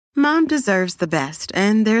Mom deserves the best,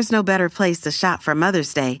 and there's no better place to shop for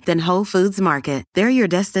Mother's Day than Whole Foods Market. They're your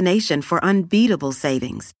destination for unbeatable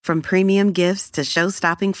savings, from premium gifts to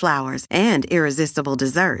show-stopping flowers and irresistible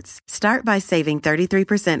desserts. Start by saving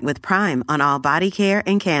 33% with Prime on all body care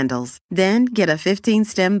and candles. Then get a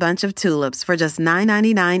 15-stem bunch of tulips for just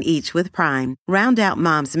 $9.99 each with Prime. Round out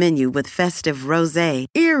Mom's menu with festive rosé,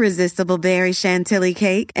 irresistible berry chantilly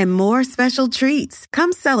cake, and more special treats.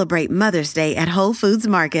 Come celebrate Mother's Day at Whole Foods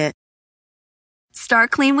Market.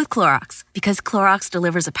 Start clean with Clorox, because Clorox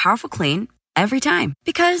delivers a powerful clean every time.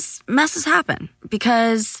 Because messes happen.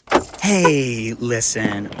 Because... Hey,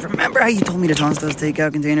 listen. Remember how you told me to toss those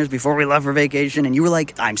takeout containers before we left for vacation? And you were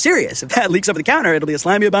like, I'm serious. If that leaks over the counter, it'll be a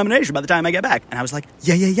slimy abomination by the time I get back. And I was like,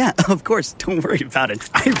 yeah, of course. Don't worry about it.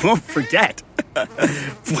 I won't forget.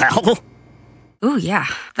 Well... Ooh, yeah,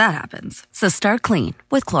 that happens. So start clean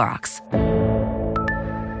with Clorox.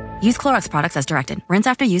 Use Clorox products as directed. Rinse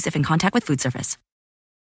after use if in contact with food surface.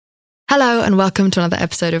 Hello and welcome to another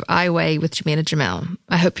episode of I Weigh with Jamila Jamil.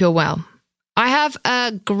 I hope you're well. I have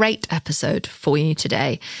a great episode for you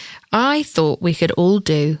today. I thought we could all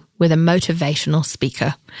do with a motivational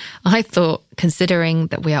speaker. I thought, considering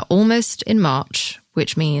that we are almost in March,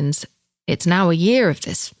 which means it's now a year of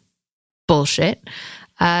this bullshit,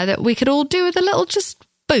 that we could all do with a little just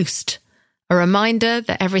boost, a reminder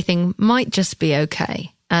that everything might just be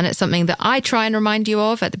okay. And it's something that I try and remind you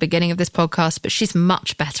of at the beginning of this podcast, but she's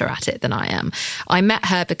much better at it than I am. I met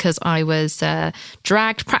her because I was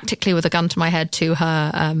dragged practically with a gun to my head to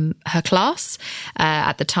her class.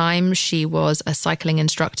 At the time, she was a cycling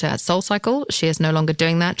instructor at SoulCycle. She is no longer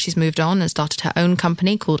doing that. She's moved on and started her own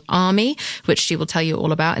company called Army, which she will tell you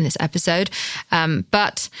all about in this episode.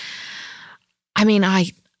 But I mean,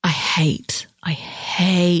 I hate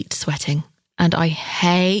sweating. And I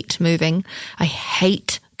hate moving. I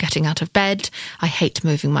hate getting out of bed. I hate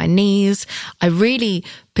moving my knees. I really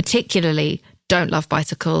particularly don't love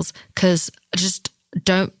bicycles because I just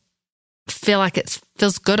don't feel like it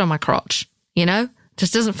feels good on my crotch, you know? It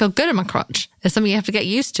just doesn't feel good on my crotch. It's something you have to get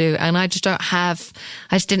used to. And I just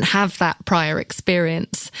didn't have that prior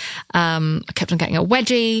experience. I kept on getting a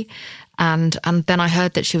wedgie. And then I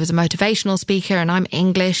heard that she was a motivational speaker and I'm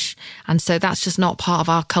English. And so that's just not part of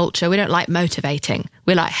our culture. We don't like motivating.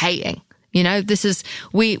 We like hating. You know, this is,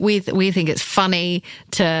 we think it's funny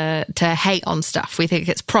to hate on stuff. We think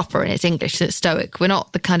it's proper and it's English and it's stoic. We're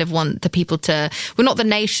not the kind of we're not the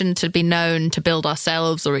nation to be known to build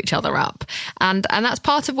ourselves or each other up. And that's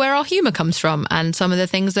part of where our humor comes from. And some of the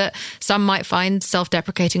things that some might find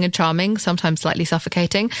self-deprecating and charming, sometimes slightly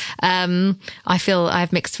suffocating. I feel I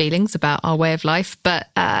have mixed feelings about our way of life, but,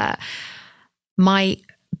 my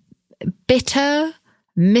bitter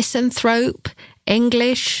misanthrope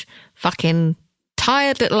English fucking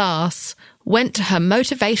tired little ass went to her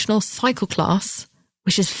motivational cycle class,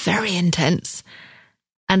 which is very intense,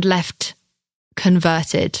 and left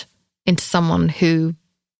converted into someone who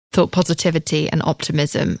thought positivity and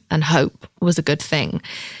optimism and hope was a good thing.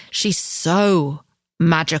 She's so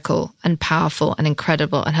magical and powerful and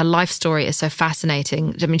incredible, and her life story is so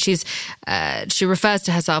fascinating. I mean, she refers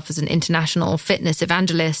to herself as an international fitness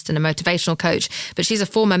evangelist and a motivational coach, but she's a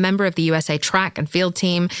former member of the USA track and field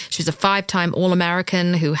team. She was a 5-time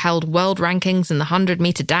All-American who held world rankings in the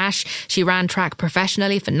 100-meter dash. She ran track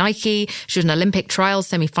professionally for Nike. She was an Olympic trials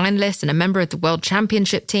semi-finalist and a member of the world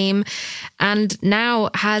championship team, and now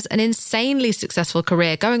has an insanely successful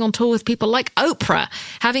career going on tour with people like Oprah,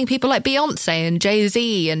 having people like Beyonce and Jay-Z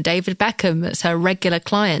and David Beckham as her regular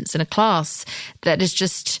clients in a class that is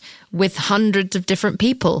just with hundreds of different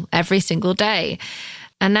people every single day.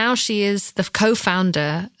 And now she is the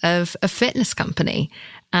co-founder of a fitness company.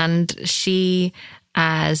 And she,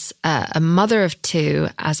 as a mother of two,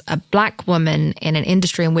 as a Black woman in an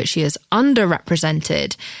industry in which she is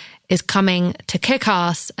underrepresented, is coming to kick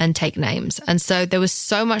ass and take names. And so there was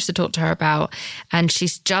so much to talk to her about. And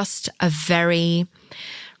she's just a very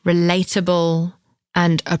relatable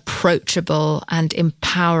and approachable and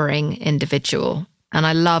empowering individual. And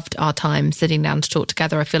I loved our time sitting down to talk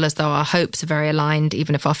together. I feel as though our hopes are very aligned,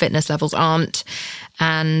 even if our fitness levels aren't.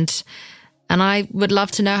 And I would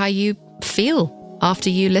love to know how you feel after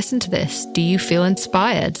you listen to this. Do you feel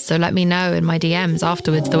inspired? So let me know in my DMs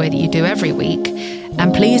afterwards, the way that you do every week.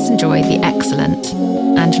 And please enjoy the excellent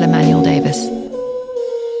Angela Manuel Davis.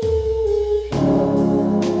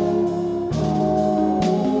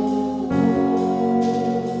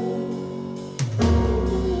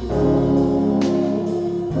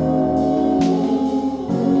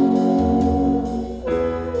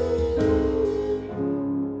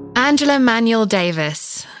 Angela Manuel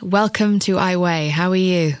Davis, welcome to I Weigh. How are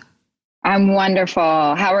you? I'm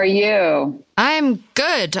wonderful. How are you? I am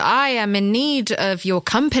good. I am in need of your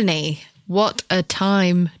company. What a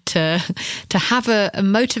time to have a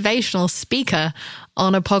motivational speaker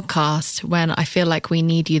on a podcast when I feel like we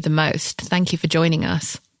need you the most. Thank you for joining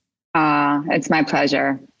us. It's my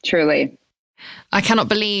pleasure, truly. I cannot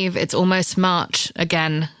believe it's almost March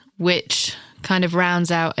again, which kind of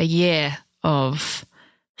rounds out a year of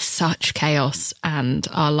such chaos and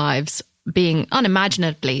our lives being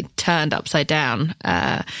unimaginably turned upside down,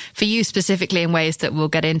 for you specifically in ways that we'll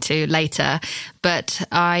get into later. But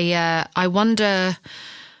I wonder,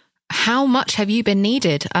 how much have you been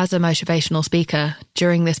needed as a motivational speaker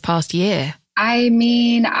during this past year? I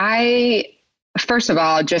mean, first of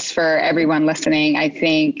all, just for everyone listening, I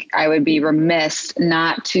think I would be remiss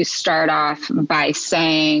not to start off by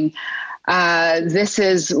saying this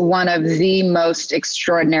is one of the most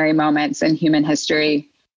extraordinary moments in human history.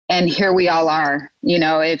 And here we all are. You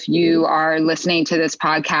know, if you are listening to this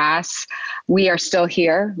podcast, we are still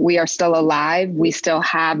here. We are still alive. We still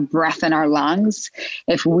have breath in our lungs.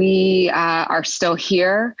 If we are still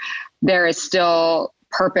here, there is still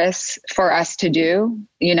purpose for us to do.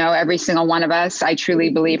 You know, every single one of us, I truly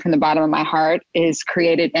believe from the bottom of my heart, is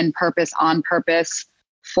created in purpose, on purpose,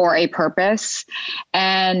 for a purpose.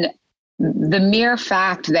 And the mere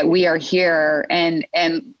fact that we are here and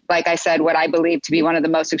like I said, what I believe to be one of the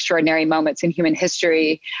most extraordinary moments in human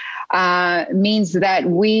history means that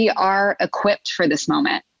we are equipped for this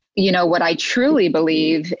moment. You know, what I truly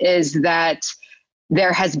believe is that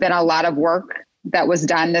there has been a lot of work that was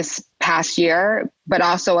done this past year, but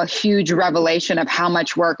also a huge revelation of how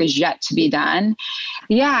much work is yet to be done.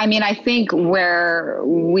 Yeah, I mean, I think where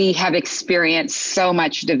we have experienced so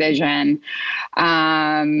much division,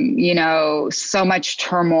 you know, so much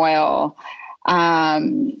turmoil,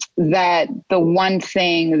 that the one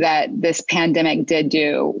thing that this pandemic did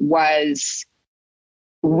do was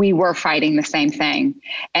we were fighting the same thing,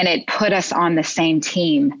 and it put us on the same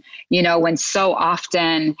team. You know, when so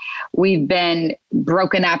often we've been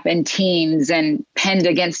broken up in teams and pinned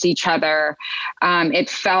against each other,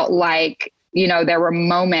 it felt like, you know, there were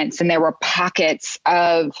moments and there were pockets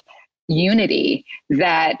of unity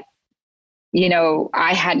that, you know,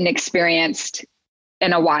 I hadn't experienced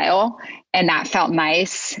in a while, and that felt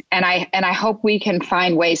nice. And I hope we can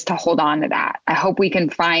find ways to hold on to that. I hope we can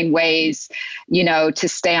find ways, you know, to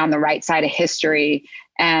stay on the right side of history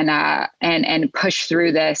and push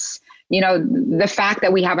through this. You know, the fact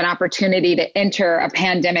that we have an opportunity to enter a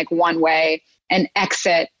pandemic one way and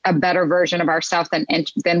exit a better version of ourselves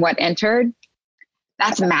than what entered,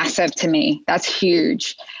 that's massive to me. That's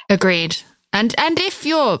huge. Agreed. And if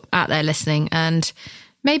you're out there listening and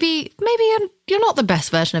maybe you're not the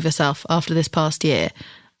best version of yourself after this past year,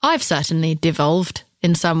 I've certainly devolved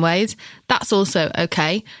in some ways. That's also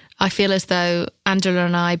okay. I feel as though Angela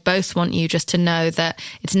and I both want you just to know that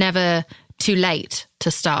it's never too late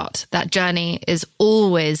to start. That journey is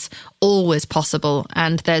always possible,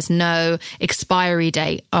 and there's no expiry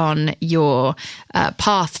date on your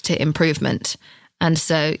path to improvement. And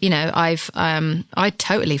so, you know, I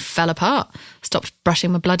totally fell apart, stopped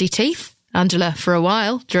brushing my bloody teeth, Angela, for a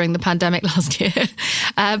while during the pandemic last year.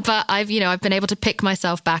 But I've been able to pick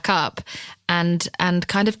myself back up and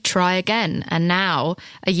kind of try again. And now,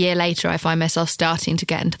 a year later, I find myself starting to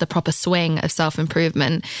get into the proper swing of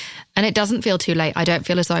self-improvement. And it doesn't feel too late. I don't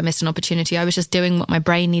feel as though I missed an opportunity. I was just doing what my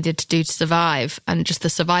brain needed to do to survive. And just the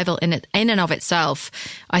survival in and of itself,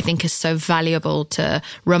 I think, is so valuable to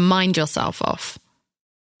remind yourself of.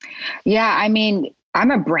 Yeah, I mean,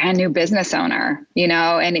 I'm a brand new business owner, you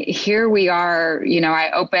know, and here we are, you know,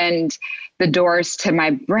 I opened the doors to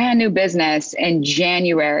my brand new business in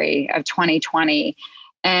January of 2020,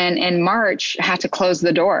 and in March had to close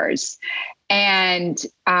the doors. And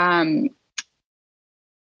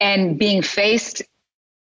being faced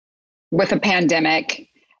with a pandemic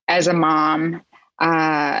as a mom,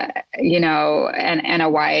 you know, and a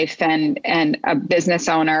wife and a business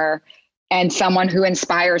owner, and someone who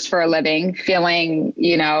inspires for a living, feeling,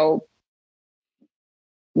 you know,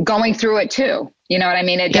 going through it too. You know what I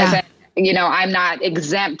mean? It doesn't, you know, I'm not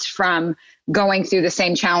exempt from going through the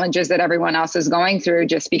same challenges that everyone else is going through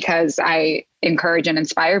just because I encourage and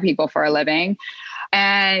inspire people for a living.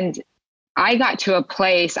 And I got to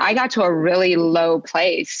a really low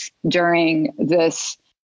place during this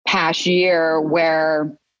past year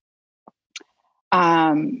where,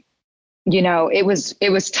 you know, it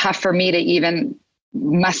was tough for me to even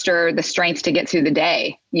muster the strength to get through the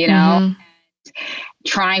day, you know,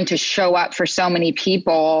 trying to show up for so many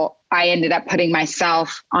people. I ended up putting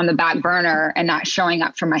myself on the back burner and not showing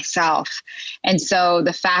up for myself. And so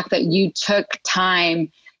the fact that you took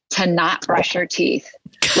time to not brush your teeth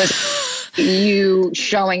was you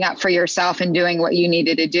showing up for yourself and doing what you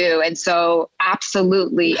needed to do. And so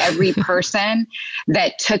absolutely every person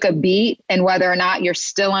that took a beat, and whether or not you're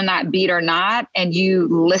still in that beat or not, and you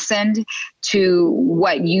listened to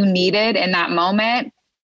what you needed in that moment,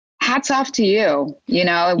 hats off to you. You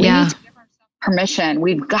know, we need to give ourselves permission.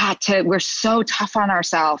 We're so tough on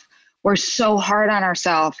ourselves. We're so hard on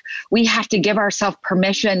ourselves. We have to give ourselves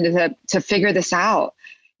permission to figure this out.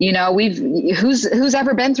 You know, who's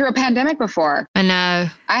ever been through a pandemic before? I know.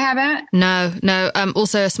 I haven't. No.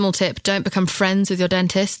 Also, a small tip: don't become friends with your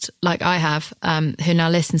dentist, like I have, who now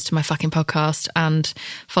listens to my fucking podcast and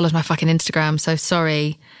follows my fucking Instagram. So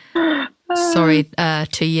sorry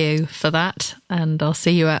to you for that. And I'll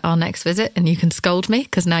see you at our next visit, and you can scold me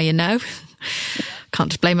because now you know. Can't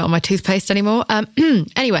just blame it on my toothpaste anymore.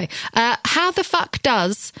 Anyway, how the fuck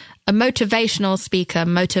does a motivational speaker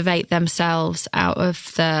motivate themselves out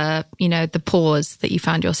of the pause that you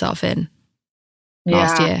found yourself in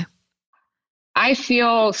last year? I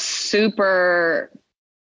feel super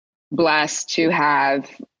blessed to have,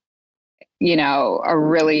 a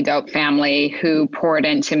really dope family who poured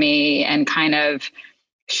into me and kind of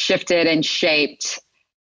shifted and shaped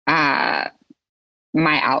my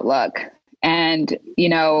outlook. And,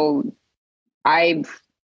 I've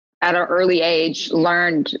at an early age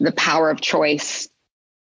learned the power of choice.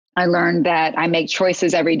 I learned that I make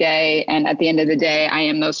choices every day, and at the end of the day, I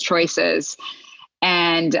am those choices.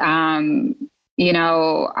 And,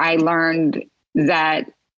 I learned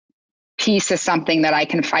that peace is something that I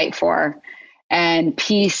can fight for. And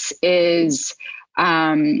peace is,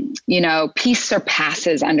 peace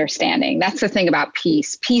surpasses understanding. That's the thing about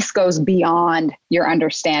peace. Peace goes beyond your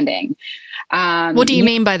understanding. What do you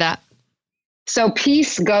mean by that? So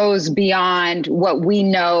peace goes beyond what we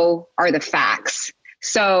know are the facts.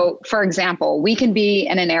 So, for example, we can be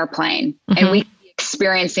in an airplane and we can be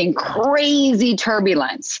experiencing crazy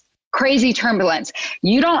turbulence.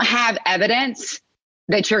 You don't have evidence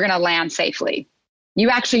that you're going to land safely. You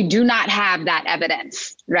actually do not have that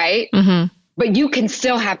evidence, right? But you can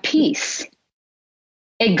still have peace.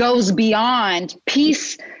 It goes beyond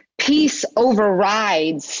peace. Peace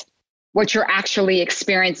overrides what you're actually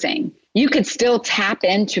experiencing. You could still tap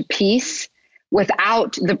into peace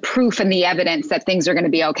without the proof and the evidence that things are going to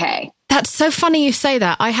be okay. That's so funny you say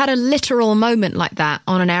that. I had a literal moment like that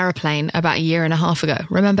on an airplane about a year and a half ago.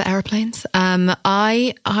 Remember airplanes?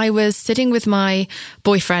 I was sitting with my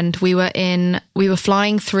boyfriend. We were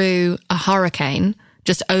flying through a hurricane,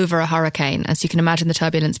 just over a hurricane. As you can imagine, the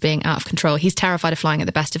turbulence being out of control. He's terrified of flying at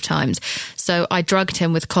the best of times. So I drugged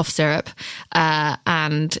him with cough syrup,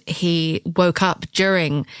 and he woke up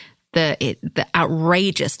during the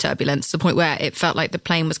outrageous turbulence to the point where it felt like the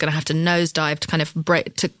plane was going to have to nosedive to kind of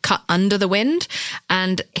to cut under the wind.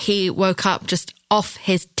 And he woke up just off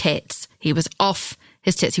his tits. He was off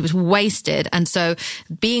his tits. He was wasted. And so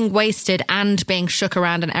being wasted and being shook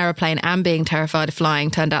around an airplane and being terrified of flying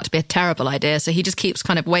turned out to be a terrible idea. So he just keeps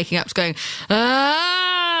kind of waking up going,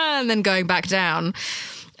 and then going back down.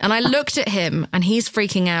 And I looked at him and he's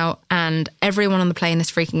freaking out and everyone on the plane is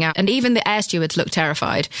freaking out. And even the air stewards look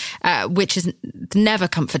terrified, which is never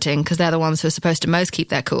comforting because they're the ones who are supposed to most keep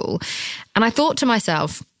their cool. And I thought to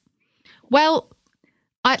myself, well,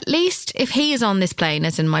 at least if he is on this plane,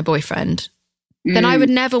 as in my boyfriend, then I would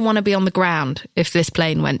never want to be on the ground if this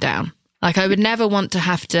plane went down. Like I would never want to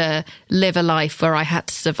have to live a life where I had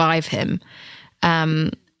to survive him.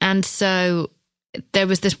 And so there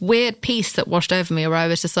was this weird peace that washed over me where I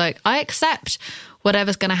was just like, I accept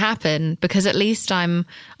whatever's going to happen because at least I'm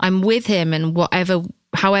with him, and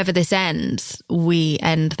however this ends, we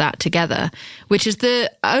end that together, which is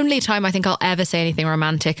the only time I think I'll ever say anything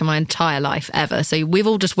romantic in my entire life ever. So we've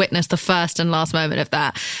all just witnessed the first and last moment of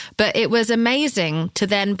that. But it was amazing to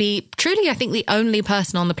then be truly, I think, the only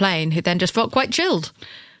person on the plane who then just felt quite chilled.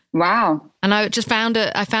 Wow. And I just found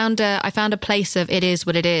I found a place of it is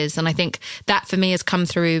what it is. And I think that for me has come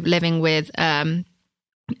through living with a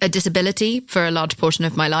disability for a large portion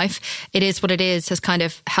of my life. It is what it is has kind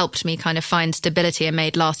of helped me kind of find stability and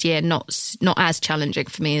made last year not as challenging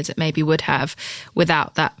for me as it maybe would have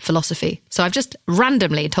without that philosophy. So I've just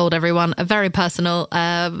randomly told everyone a very personal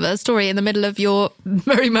story in the middle of your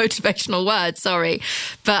very motivational words. Sorry.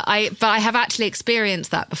 But I have actually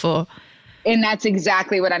experienced that before. And that's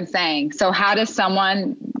exactly what I'm saying. So how does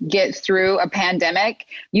someone get through a pandemic?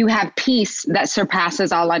 You have peace that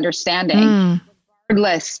surpasses all understanding.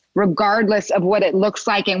 Regardless of what it looks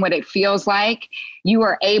like and what it feels like, you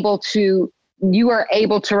are able to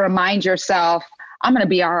remind yourself, I'm going to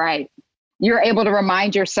be all right. You're able to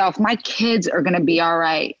remind yourself, my kids are going to be all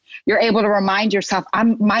right. You're able to remind yourself,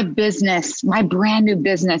 my brand new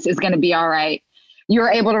business is going to be all right. You're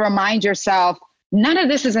able to remind yourself, none of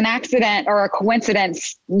this is an accident or a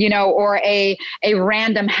coincidence, or a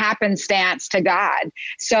random happenstance to God.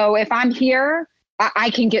 So if I'm here,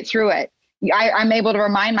 I can get through it. I'm able to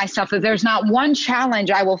remind myself that there's not one challenge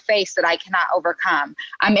I will face that I cannot overcome.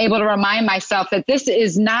 I'm able to remind myself that this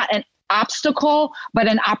is not an obstacle, but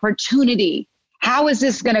an opportunity. How is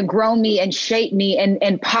this going to grow me and shape me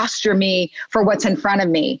and posture me for what's in front of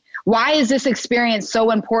me? Why is this experience so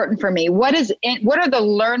important for me? What are the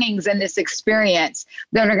learnings in this experience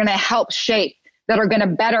that are going to help shape, that are going to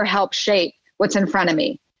better help shape what's in front of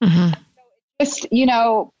me? Mm-hmm. Just,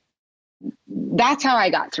 that's how I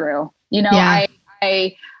got through. I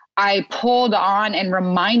pulled on and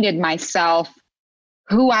reminded myself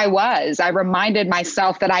who I was. I reminded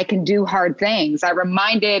myself that I can do hard things. I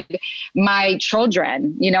reminded my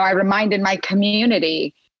children, I reminded my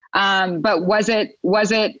community. But was I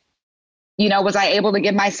able to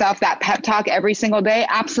give myself that pep talk every single day?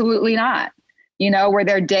 Absolutely not. Were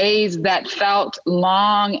there days that felt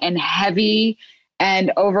long and heavy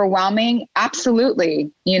and overwhelming?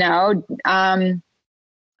 Absolutely.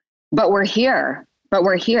 But we're here.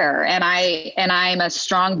 And I'm a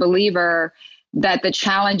strong believer that the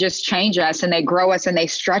challenges change us and they grow us and they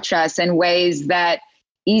stretch us in ways that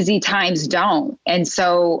easy times don't. And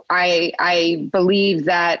so I believe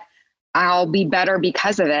that I'll be better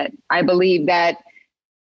because of it. I believe that,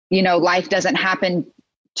 life doesn't happen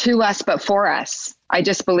to us, but for us. I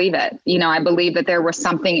just believe it. I believe that there was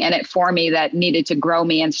something in it for me that needed to grow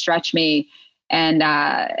me and stretch me. And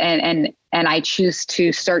I choose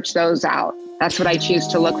to search those out. That's what I choose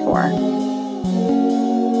to look for.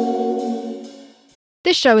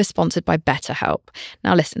 This show is sponsored by BetterHelp.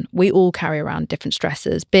 Now listen, we all carry around different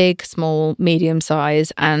stressors, big, small, medium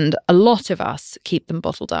size, and a lot of us keep them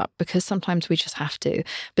bottled up because sometimes we just have to.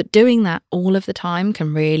 But doing that all of the time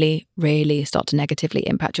can really, really start to negatively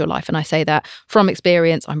impact your life. And I say that from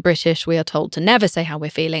experience. I'm British. We are told to never say how we're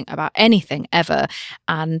feeling about anything ever.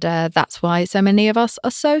 And that's why so many of us are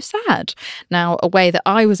so sad. Now, a way that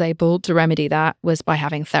I was able to remedy that was by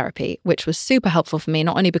having therapy, which was super helpful for me,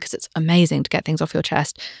 not only because it's amazing to get things off your chest,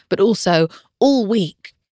 but also all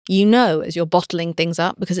week, as you're bottling things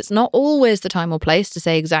up, because it's not always the time or place to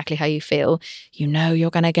say exactly how you feel, you're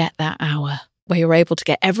going to get that hour where you're able to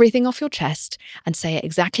get everything off your chest and say it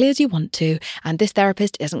exactly as you want to. And this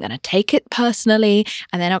therapist isn't going to take it personally,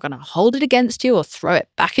 and they're not going to hold it against you or throw it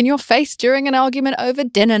back in your face during an argument over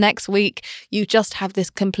dinner next week. You just have this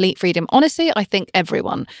complete freedom. Honestly, I think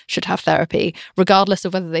everyone should have therapy, regardless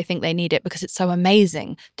of whether they think they need it, because it's so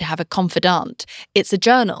amazing to have a confidant. It's a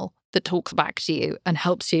journal that talks back to you and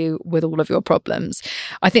helps you with all of your problems.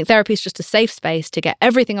 I think therapy is just a safe space to get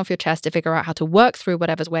everything off your chest, to figure out how to work through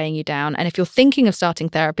whatever's weighing you down. And if you're thinking of starting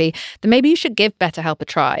therapy, then maybe you should give BetterHelp a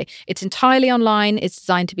try. It's entirely online. It's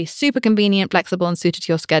designed to be super convenient, flexible, and suited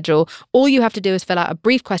to your schedule. All you have to do is fill out a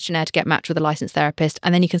brief questionnaire to get matched with a licensed therapist,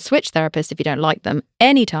 and then you can switch therapists if you don't like them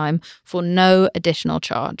anytime for no additional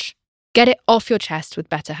charge. Get it off your chest with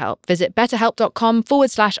BetterHelp. Visit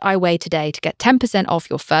betterhelp.com/iweigh today to get 10% off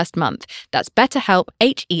your first month. That's BetterHelp,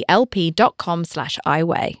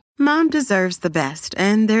 HELP.com/iweigh. Mom deserves the best,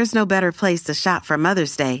 and there's no better place to shop for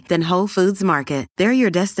Mother's Day than Whole Foods Market. They're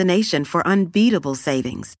your destination for unbeatable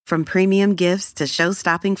savings, from premium gifts to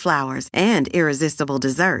show-stopping flowers and irresistible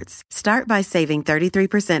desserts. Start by saving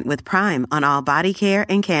 33% with Prime on all body care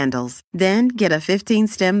and candles. Then get a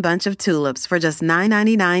 15-stem bunch of tulips for just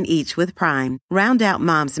 $9.99 each with Prime. Round out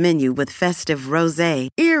Mom's menu with festive rosé,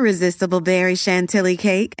 irresistible berry chantilly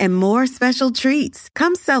cake, and more special treats.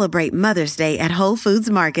 Come celebrate Mother's Day at Whole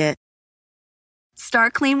Foods Market.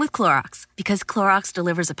 Start clean with Clorox, because Clorox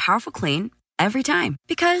delivers a powerful clean every time.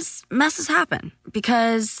 Because messes happen.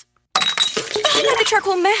 Because I got a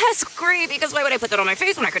charcoal mask. Great, because why would I put that on my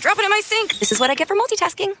face when I could drop it in my sink? This is what I get for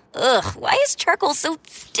multitasking. Ugh, why is charcoal so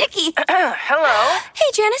sticky? Hello?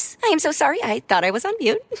 Hey, Janice. I am so sorry. I thought I was on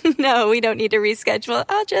mute. No, we don't need to reschedule.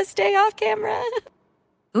 I'll just stay off camera.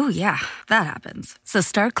 Ooh, yeah, that happens. So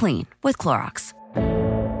start clean with Clorox.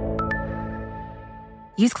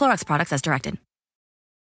 Use Clorox products as directed.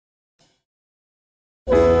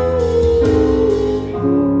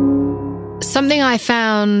 Something I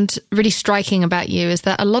found really striking about you is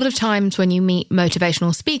that a lot of times when you meet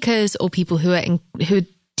motivational speakers or people who are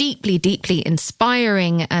deeply, deeply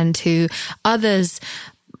inspiring and who others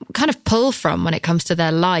kind of pull from when it comes to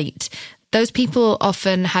their light, those people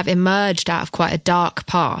often have emerged out of quite a dark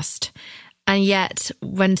past. And yet,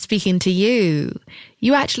 when speaking to you,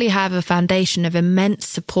 you actually have a foundation of immense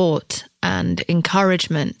support and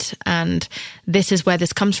encouragement. And this is where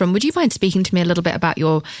this comes from. Would you mind speaking to me a little bit about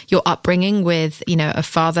your upbringing with, you know, a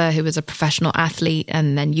father who was a professional athlete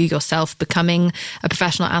and then you yourself becoming a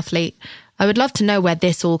professional athlete? I would love to know where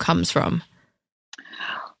this all comes from.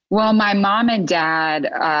 Well, my mom and dad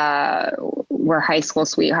were high school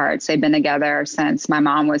sweethearts. They've been together since my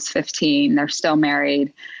mom was 15. They're still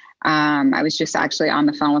married. I was just actually on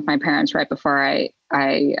the phone with my parents right before I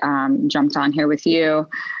jumped on here with you.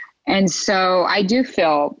 And so I do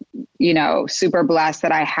feel, you know, super blessed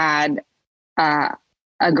that I had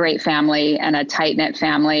a great family and a tight-knit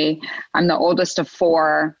family. I'm the oldest of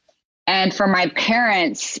four. And for my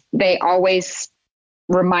parents, they always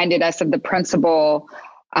reminded us of the principle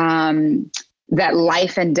that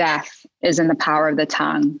life and death is in the power of the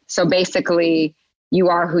tongue. So basically, you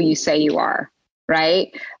are who you say you are,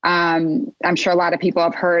 right? I'm sure a lot of people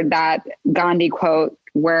have heard that Gandhi quote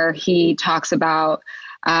where he talks about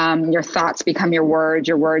your thoughts become your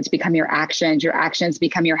words become your actions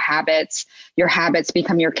become your habits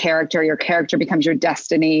become your character becomes your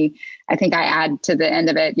destiny. I think I add to the end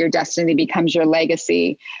of it, your destiny becomes your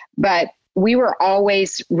legacy. But we were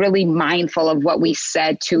always really mindful of what we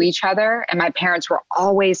said to each other. And my parents were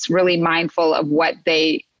always really mindful of what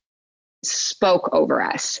they spoke over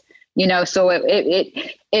us, you know, so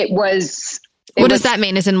it was. What does that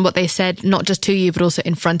mean? As in what they said, not just to you, but also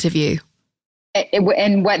in front of you?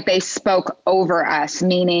 And what they spoke over us,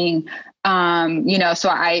 meaning, you know, so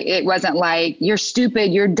it wasn't like, you're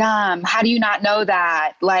stupid, you're dumb. How do you not know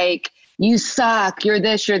that? Like, you suck, you're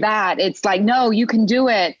this, you're that. It's like, no, you can do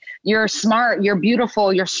it. You're smart, you're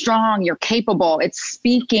beautiful, you're strong, you're capable. It's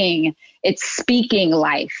speaking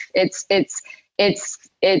life. It's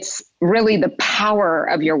really the power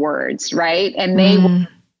of your words, right? And they were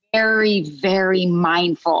very, very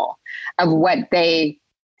mindful of what they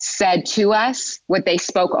said to us, what they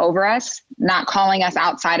spoke over us, not calling us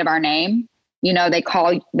outside of our name. You know,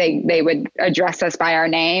 they would address us by our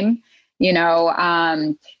name, you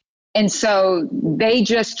know, and so they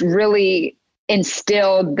just really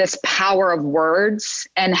instilled this power of words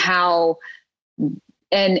and how,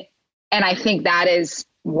 and I think that is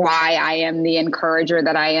why I am the encourager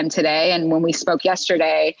that I am today. And when we spoke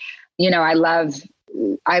yesterday, you know, I love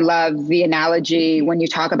the analogy when you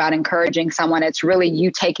talk about encouraging someone, it's really you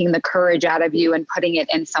taking the courage out of you and putting it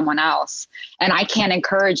in someone else. And I can't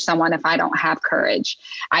encourage someone if I don't have courage.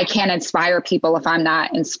 I can't inspire people if I'm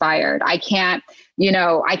not inspired. I can't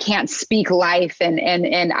speak life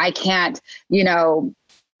and I can't, you know,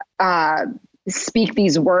 speak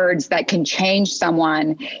these words that can change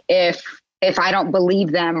someone if I don't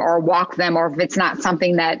believe them or walk them, or if it's not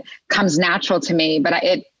something that comes natural to me. But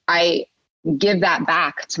I give that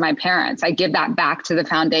back to my parents. I give that back to the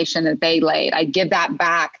foundation that they laid. I give that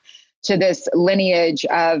back to this lineage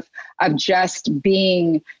of just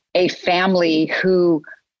being a family who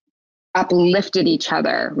uplifted each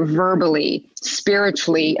other verbally,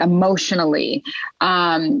 spiritually, emotionally.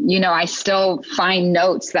 You know, I still find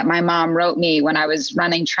notes that my mom wrote me when I was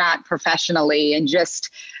running track professionally. And just,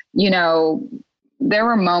 you know, there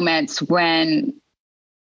were moments when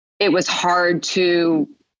it was hard to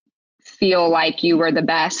feel like you were the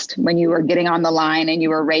best when you were getting on the line and you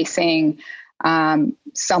were racing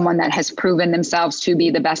someone that has proven themselves to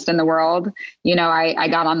be the best in the world. You know, I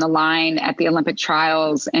got on the line at the Olympic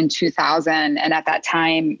trials in 2000. And at that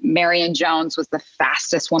time, Marion Jones was the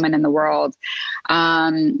fastest woman in the world.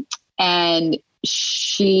 And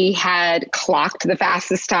she had clocked the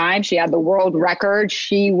fastest time. She had the world record.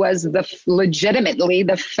 She was legitimately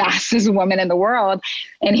the fastest woman in the world.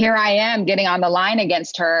 And here I am getting on the line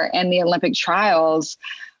against her in the Olympic trials.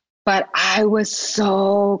 But I was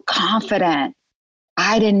so confident.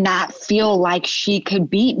 I did not feel like she could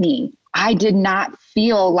beat me. I did not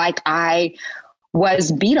feel like I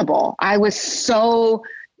was beatable. I was so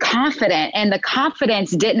confident. And the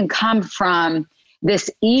confidence didn't come from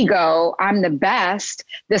this ego, I'm the best.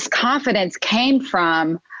 This confidence came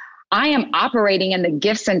from, I am operating in the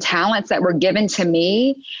gifts and talents that were given to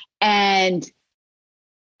me, and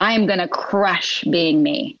I am going to crush being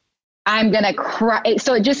me. I'm going to crush.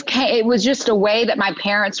 So it was just a way that my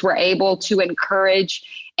parents were able to encourage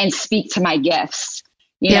and speak to my gifts,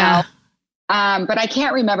 you know? But I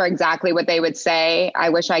can't remember exactly what they would say. I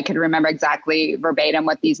wish I could remember exactly verbatim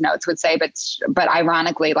what these notes would say, but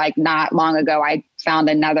ironically, like not long ago, I found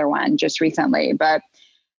another one just recently, but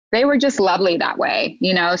they were just lovely that way,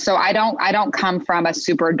 you know? So I don't come from a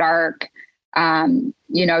super dark,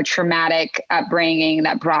 you know, traumatic upbringing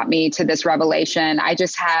that brought me to this revelation. I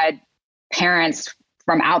just had parents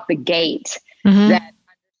from out the gate that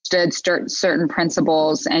understood certain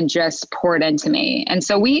principles and just poured into me. And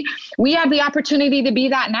so we have the opportunity to be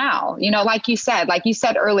that now. You know, like you said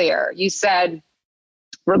earlier, you said,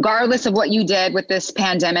 regardless of what you did with this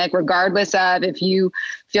pandemic, regardless of if you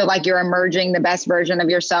feel like you're emerging the best version of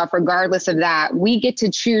yourself, regardless of that, we get to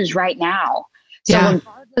choose right now. So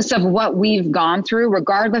regardless of what we've gone through,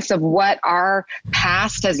 regardless of what our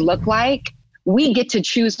past has looked like, we get to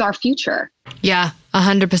choose our future. Yeah,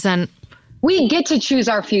 100%. We get to choose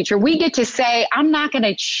our future. We get to say, I'm not going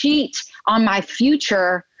to cheat on my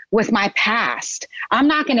future with my past. I'm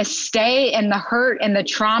not going to stay in the hurt and the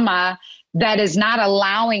trauma that is not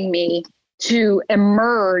allowing me to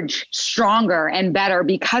emerge stronger and better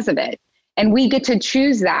because of it. And we get to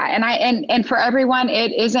choose that. And for everyone,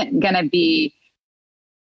 it isn't going to be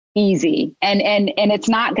easy and it's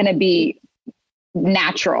not going to be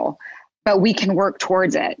natural, but we can work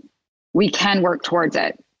towards it. We can work towards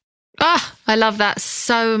it. Ah, I love that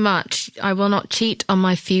so much. I will not cheat on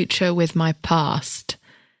my future with my past.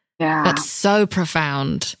 Yeah. That's so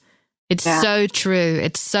profound. It's so true.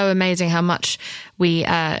 It's so amazing how much we,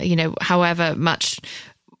 however much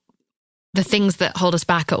the things that hold us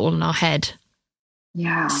back are all in our head.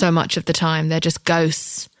 Yeah. So much of the time, they're just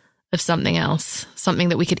ghosts of something else, something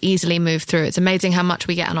that we could easily move through. It's amazing how much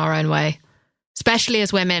we get in our own way, especially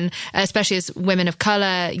as women, especially as women of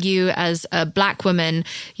color. You as a Black woman,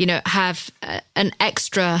 have an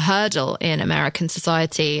extra hurdle in American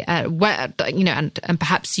society, where, and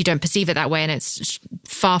perhaps you don't perceive it that way. And it's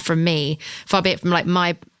far be it from like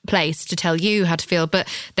my place to tell you how to feel, but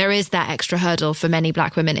there is that extra hurdle for many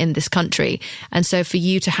Black women in this country. And so for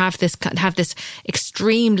you to have this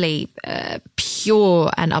extremely pure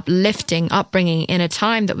and uplifting upbringing in a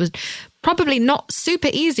time that was probably not super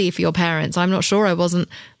easy for your parents. I'm not sure. I wasn't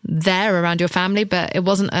there around your family, but it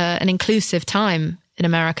wasn't an inclusive time in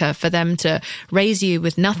America for them to raise you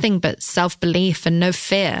with nothing but self-belief and no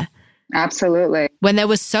fear. Absolutely. When there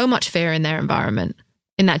was so much fear in their environment,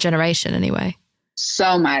 in that generation anyway.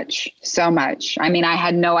 So much. I mean, I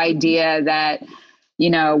had no idea that,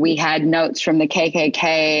 we had notes from the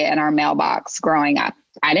KKK in our mailbox growing up.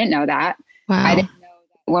 I didn't know that. Wow. I didn't know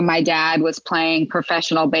that when my dad was playing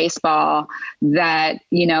professional baseball that,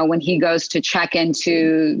 when he goes to check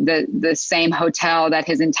into the same hotel that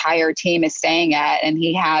his entire team is staying at, and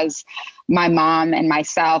he has my mom and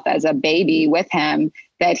myself as a baby with him,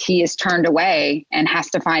 that he is turned away and has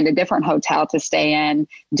to find a different hotel to stay in,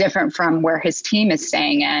 different from where his team is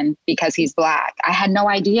staying in because he's Black. I had no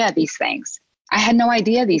idea these things. I had no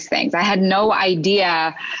idea,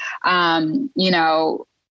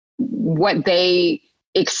 what they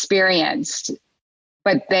experienced,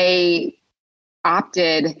 but they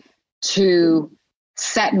opted to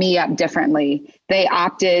set me up differently. They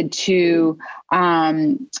opted to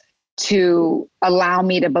allow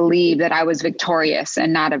me to believe that I was victorious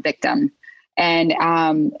and not a victim. And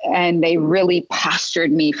they really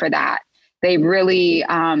postured me for that. They really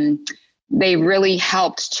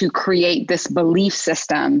helped to create this belief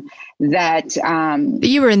system that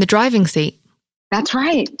you were in the driving seat. That's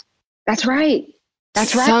right.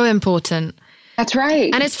 So important. That's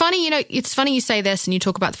right. And it's funny, it's funny you say this and you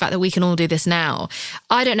talk about the fact that we can all do this now.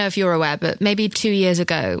 I don't know if you're aware, but maybe 2 years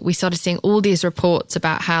ago, we started seeing all these reports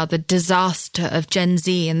about how the disaster of Gen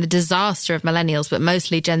Z and the disaster of millennials, but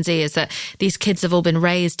mostly Gen Z, is that these kids have all been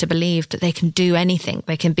raised to believe that they can do anything,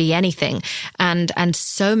 they can be anything. And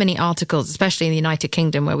so many articles, especially in the United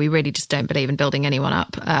Kingdom, where we really just don't believe in building anyone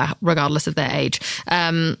up, regardless of their age.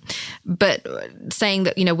 But saying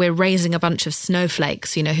that, we're raising a bunch of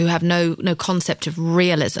snowflakes, who have no concept of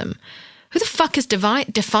realism. Who the fuck is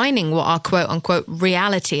defining what our quote unquote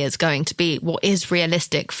reality is going to be? What is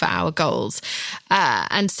realistic for our goals?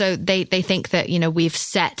 And so they think that, we've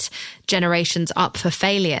set generations up for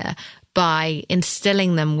failure by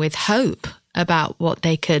instilling them with hope about what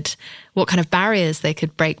kind of barriers they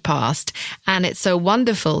could break past. And it's so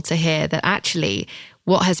wonderful to hear that actually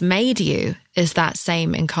what has made you is that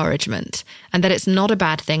same encouragement, and that it's not a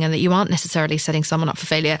bad thing, and that you aren't necessarily setting someone up for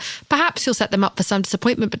failure. Perhaps you'll set them up for some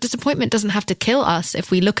disappointment, but disappointment doesn't have to kill us if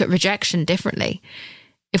we look at rejection differently.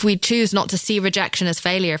 If we choose not to see rejection as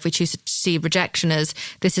failure, if we choose to see rejection as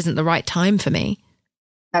this isn't the right time for me.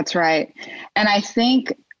 That's right. And I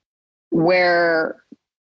think where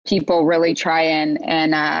people really try and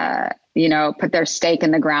put their stake in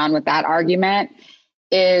the ground with that argument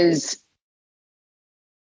is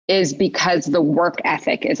because the work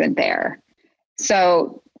ethic isn't there.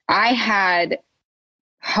 So I had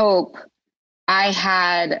hope. I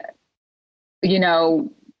had,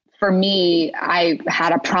 for me, I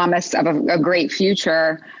had a promise of a great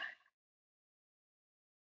future,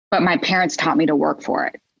 but my parents taught me to work for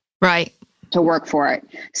it. Right. to work for it.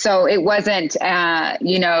 So it wasn't,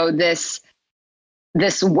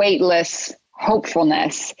 this weightless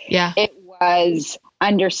hopefulness. Yeah. It was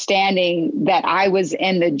understanding that I was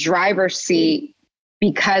in the driver's seat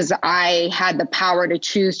because I had the power to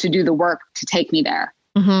choose to do the work to take me there.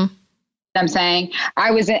 Mm-hmm. I'm saying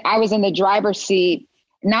I was in the driver's seat,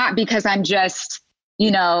 not because I'm just,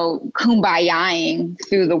 kumbayaing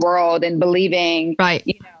through the world and believing, right.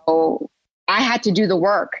 I had to do the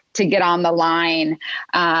work to get on the line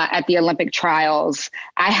at the Olympic trials.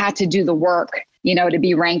 I had to do the work, to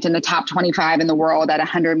be ranked in the top 25 in the world at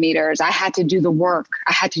 100 meters. I had to do the work.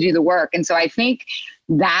 And so I think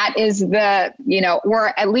that is the,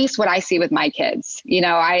 or at least what I see with my kids.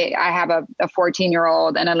 I have a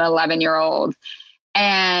 14-year-old and an 11-year-old.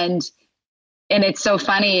 And it's so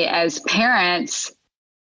funny, as parents,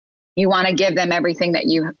 you want to give them everything that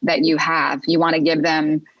you have. You want to give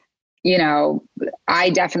them, I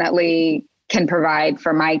definitely can provide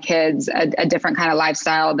for my kids a different kind of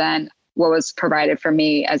lifestyle than what was provided for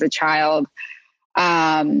me as a child.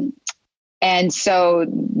 And so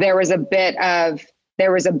there was a bit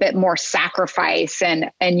more sacrifice and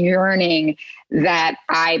yearning that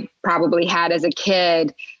I probably had as a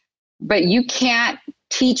kid, but you can't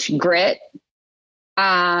teach grit.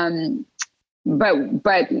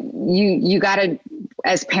 But you gotta,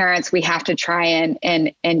 as parents, we have to try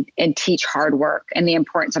and teach hard work and the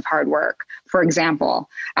importance of hard work. For example,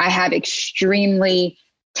 I have extremely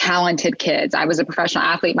talented kids. I was a professional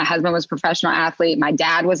athlete. My husband was a professional athlete. My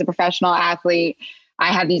dad was a professional athlete.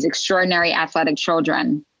 I have these extraordinary athletic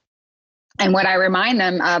children. And what I remind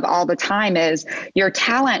them of all the time is your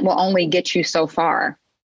talent will only get you so far.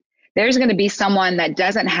 There's going to be someone that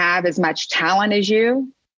doesn't have as much talent as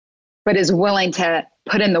you, but is willing to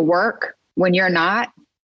put in the work when you're not,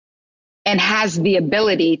 and has the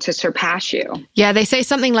ability to surpass you. Yeah, they say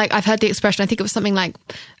something like, I've heard the expression, I think it was something like,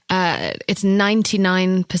 it's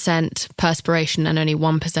 99% perspiration and only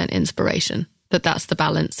 1% inspiration. That's the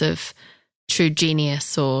balance of true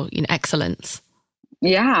genius or excellence.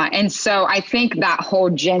 Yeah. And so I think that whole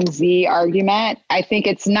Gen Z argument, I think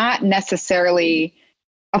it's not necessarily,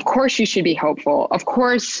 of course you should be hopeful. Of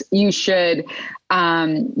course you should,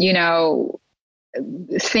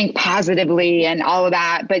 think positively and all of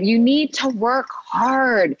that, but you need to work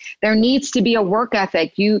hard. There needs to be a work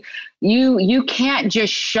ethic. You can't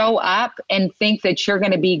just show up and think that you're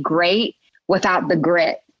going to be great without the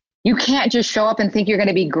grit. You can't just show up and think you're going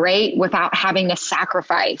to be great without having to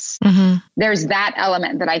sacrifice. Mm-hmm. There's that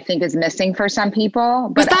element that I think is missing for some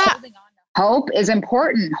people, but holding on to hope is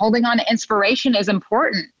important. Holding on to inspiration is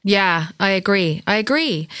important. Yeah, I agree.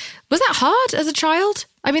 Was that hard as a child?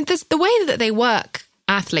 I mean, the way that they work,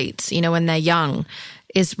 athletes, when they're young,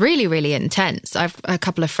 is really, really intense. I've a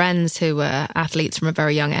couple of friends who were athletes from a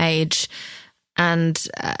very young age. And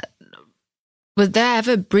were there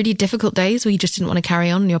ever really difficult days where you just didn't want to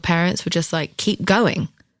carry on and your parents were just like, keep going?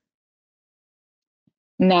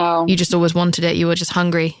 No. You just always wanted it. You were just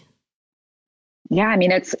hungry. Yeah. I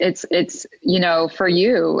mean, it's, for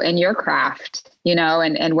you and your craft,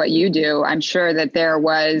 and what you do, I'm sure that there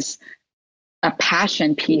was a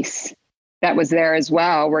passion piece that was there as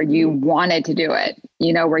well, where you wanted to do it,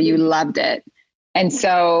 where you loved it. And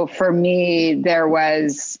so for me,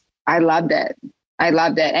 I loved it.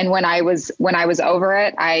 And when I was over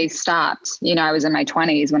it, I stopped. I was in my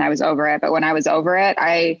 20s when I was over it, but when I was over it,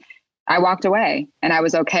 I walked away, and I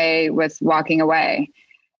was okay with walking away.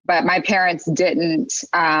 But my parents didn't.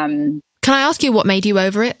 Can I ask you what made you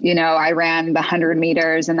over it? I ran the 100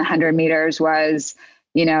 meters, and the 100 meters was,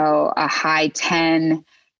 a high 10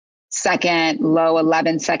 second, low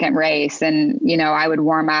 11 second race. And, I would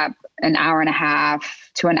warm up an hour and a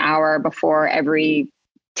half to an hour before every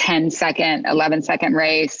 10 second, 11 second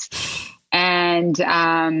race. And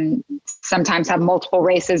sometimes have multiple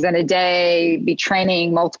races in a day, be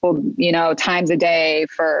training multiple, times a day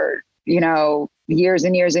for, years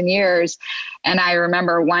and years and years. And I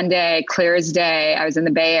remember one day, clear as day, I was in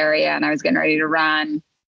the Bay Area and I was getting ready to run.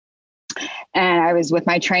 And I was with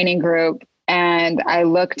my training group, and I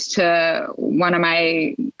looked to one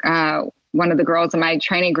of the girls in my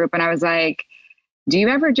training group, and I was like, do you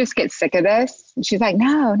ever just get sick of this? And she's like,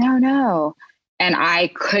 no. And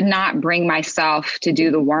I could not bring myself to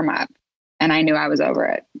do the warm up. And I knew I was over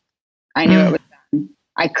it. I knew it was done.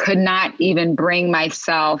 I could not even bring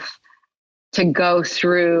myself to go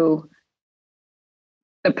through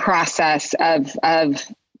the process of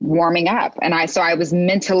warming up. And I was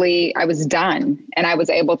done, and I was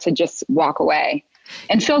able to just walk away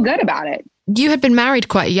and feel good about it. You had been married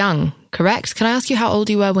quite young, correct? Can I ask you how old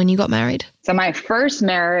you were when you got married? So my first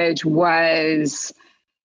marriage was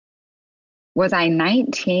was I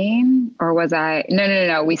 19 or was I,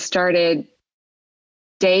 no. We started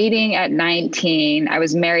dating at 19. I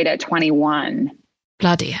was married at 21.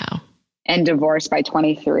 Bloody hell. And divorced by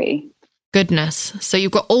 23. Goodness. So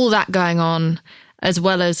you've got all that going on, as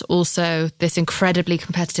well as also this incredibly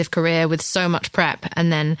competitive career with so much prep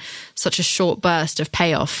and then such a short burst of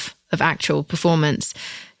payoff of actual performance.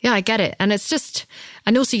 Yeah, I get it. And it's just,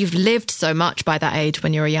 and also you've lived so much by that age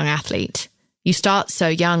when you're a young athlete. You start so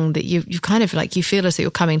young that you kind of like, you feel as though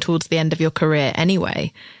you're coming towards the end of your career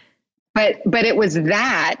anyway. But it was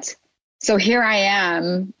that. So here I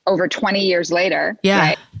am over 20 years later. Yeah.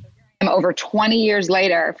 Right? I'm over 20 years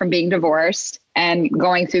later from being divorced and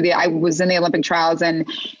going through I was in the Olympic trials in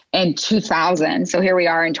 2000. So here we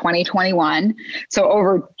are in 2021. So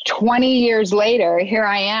over 20 years later, here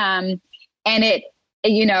I am. And it,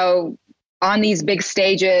 you know, on these big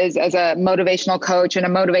stages as a motivational coach and a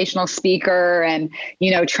motivational speaker and, you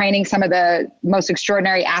know, training some of the most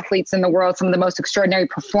extraordinary athletes in the world, some of the most extraordinary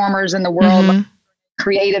performers in the world,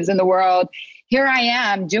 creatives in the world. Here I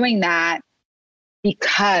am doing that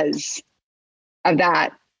because of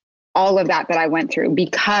that, all of that I went through,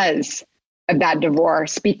 because of that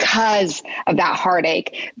divorce, because of that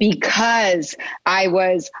heartache, because I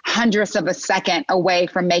was hundredths of a second away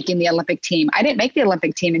from making the Olympic team. I didn't make the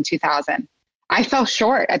Olympic team in 2000. I fell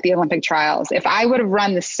short at the Olympic trials. If I would have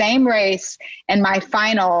run the same race in my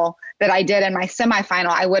final that I did in my semifinal,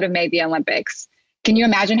 I would have made the Olympics. Can you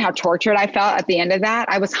imagine how tortured I felt at the end of that?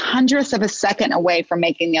 I was hundredths of a second away from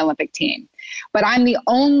making the Olympic team. But I'm the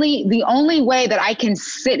only way that I can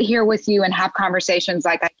sit here with you and have conversations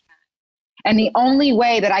like I can. And the only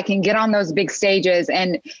way that I can get on those big stages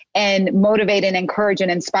and motivate and encourage and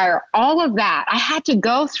inspire, all of that, I had to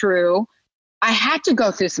go through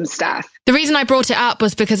some stuff. The reason I brought it up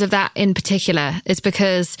was because of that in particular, is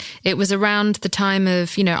because it was around the time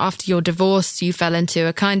of, you know, after your divorce, you fell into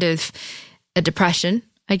a kind of a depression,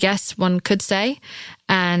 I guess one could say,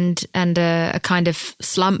 and a kind of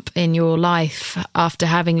slump in your life after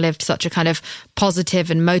having lived such a kind of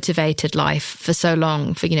positive and motivated life for so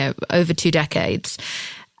long, for, you know, over 2 decades.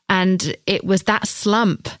 And it was that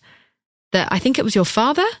slump that I think it was your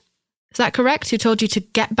father, is that correct, who told you to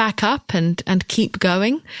get back up and keep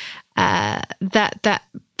going, that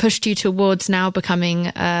pushed you towards now becoming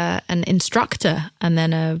an instructor and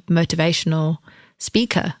then a motivational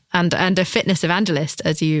speaker and a fitness evangelist,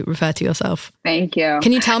 as you refer to yourself. Thank you.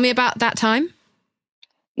 Can you tell me about that time?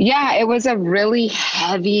 Yeah, it was a really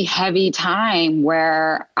heavy time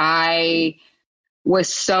where I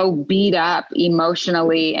was so beat up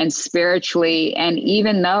emotionally and spiritually. And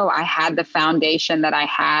even though I had the foundation that I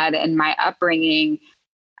had in my upbringing,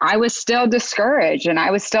 I was still discouraged and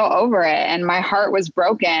I was still over it. And my heart was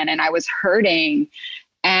broken and I was hurting.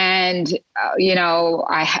 And, you know,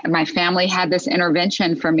 my family had this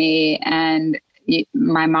intervention for me, and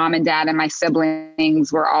my mom and dad and my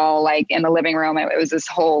siblings were all like in the living room. It was this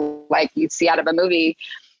whole, like you'd see out of a movie.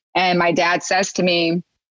 And my dad says to me,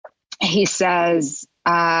 he says,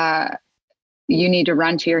 you need to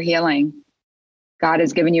run to your healing. God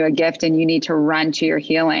has given you a gift and you need to run to your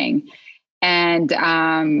healing. And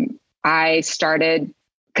I started,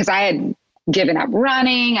 because I had given up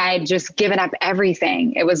running. I had just given up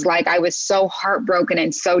everything. It was like I was so heartbroken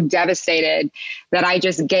and so devastated that I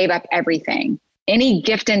just gave up everything. Any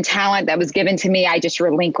gift and talent that was given to me, I just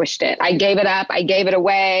relinquished it. I gave it up. I gave it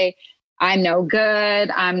away. I'm no good.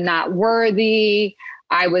 I'm not worthy.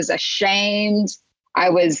 I was ashamed. I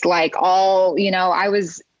was like all, you know, I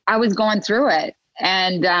was going through it.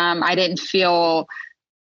 And I didn't feel,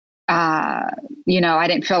 you know, I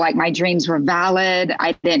didn't feel like my dreams were valid.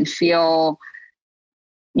 I didn't feel,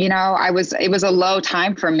 you know, it was a low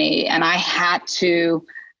time for me, and I had to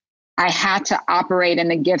operate in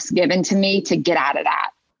the gifts given to me to get out of that.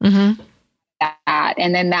 Mm-hmm.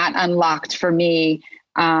 And then that unlocked for me,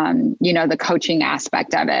 you know, the coaching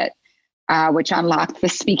aspect of it, which unlocked the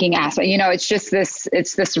speaking aspect. You know, it's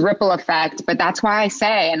this ripple effect. But that's why I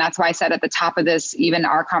say, and that's why I said at the top of this, even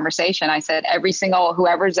our conversation, I said,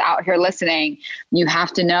 whoever's out here listening, you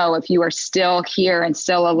have to know, if you are still here and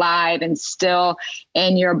still alive and still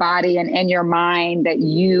in your body and in your mind, that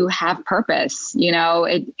you have purpose. You know,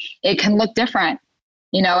 it can look different.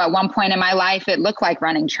 You know, at one point in my life, it looked like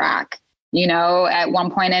running track. You know, at one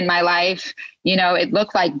point in my life, you know, it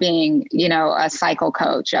looked like being, you know, a cycle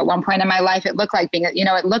coach. At one point in my life, it looked like being, you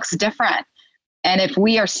know, it looks different. And if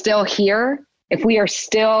we are still here, if we are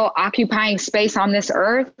still occupying space on this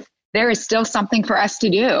earth, there is still something for us to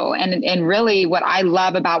do. And really what I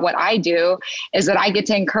love about what I do is that I get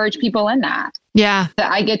to encourage people in that. Yeah. That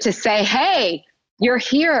I get to say, hey, you're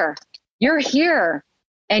here.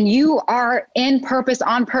 and you are in purpose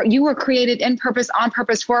you were created in purpose, on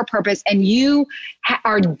purpose, for a purpose, and you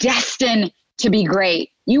are destined to be great.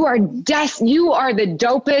 You are the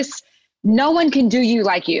dopest. No one can do you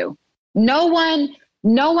like you. No one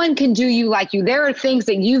can do you like you. There are things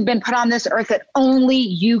that you've been put on this earth that only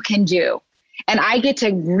you can do. And I get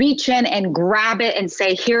to reach in and grab it and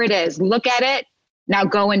say, here it is. Look at it. Now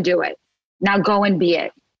go and do it. Now go and be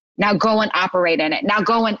it. Now go and operate in it. Now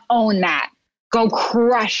go and own that. Go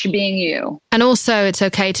crush being you. And also, it's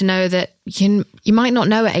okay to know that you might not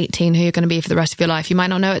know at 18 who you're going to be for the rest of your life. You might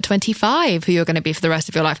not know at 25 who you're going to be for the rest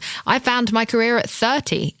of your life. I found my career at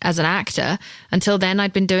 30 as an actor. Until then,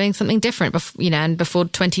 I'd been doing something different. And before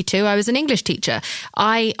 22, I was an English teacher.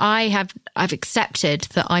 I've accepted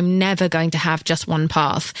that I'm never going to have just one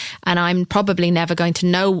path, and I'm probably never going to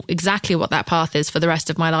know exactly what that path is for the rest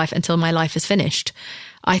of my life until my life is finished.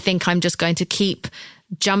 I think I'm just going to keep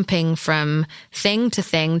jumping from thing to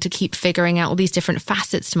thing to keep figuring out all these different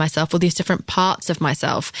facets to myself, all these different parts of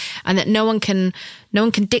myself, and that no one can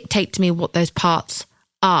dictate to me what those parts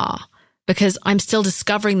are, because I'm still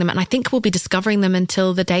discovering them. And I think we'll be discovering them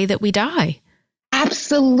until the day that we die.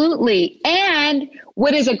 Absolutely. And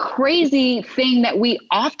what is a crazy thing that we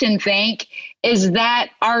often think is that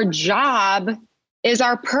our job is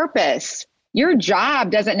our purpose. Your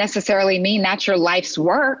job doesn't necessarily mean that's your life's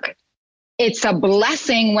work. It's a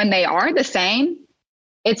blessing when they are the same.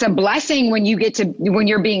 It's a blessing when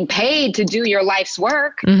you're being paid to do your life's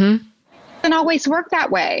work. Mm-hmm. It doesn't always work that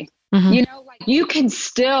way. Mm-hmm. Like you can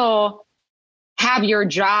still have your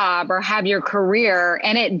job or have your career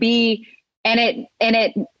and it be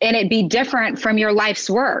different from your life's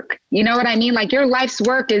work. You know what I mean? Like your life's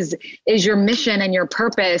work is your mission and your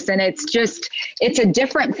purpose. And it's a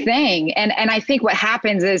different thing. And I think what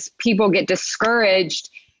happens is people get discouraged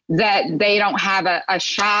that they don't have a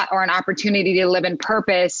shot or an opportunity to live in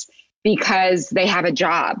purpose because they have a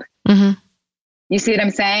job. Mm-hmm. You see what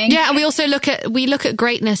I'm saying? Yeah. And we also look at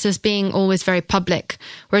greatness as being always very public,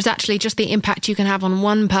 whereas actually just the impact you can have on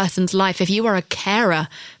one person's life. If you are a carer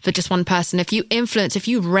for just one person, if you influence, if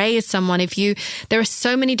you raise someone, there are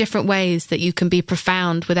so many different ways that you can be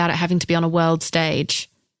profound without it having to be on a world stage.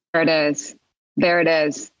 There it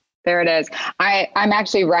is. I'm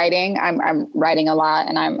actually writing. I'm writing a lot,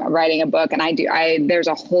 and I'm writing a book, and there's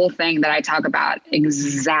a whole thing that I talk about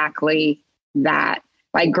exactly that.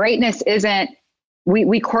 Like greatness isn't,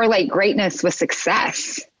 we correlate greatness with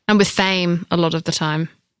success. And with fame a lot of the time,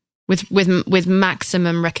 with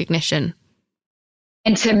maximum recognition.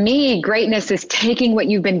 And to me, greatness is taking what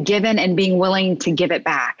you've been given and being willing to give it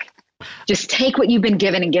back. Just take what you've been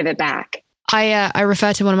given and give it back. I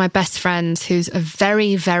refer to one of my best friends who's a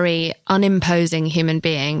very, very unimposing human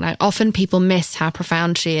being. Like, often people miss how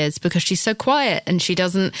profound she is because she's so quiet and she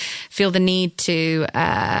doesn't feel the need to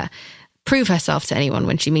prove herself to anyone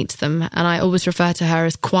when she meets them. And I always refer to her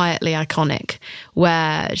as quietly iconic,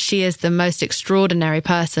 where she is the most extraordinary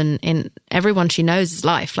person in everyone she knows'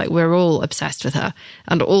 life. Like, we're all obsessed with her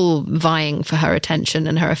and all vying for her attention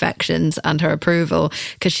and her affections and her approval,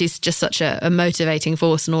 because she's just such a motivating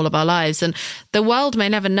force in all of our lives. And the world may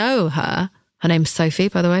never know her. Her name's Sophie,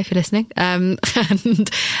 by the way, if you're listening. And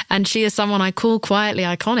she is someone I call quietly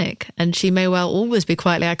iconic, and she may well always be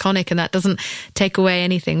quietly iconic. And that doesn't take away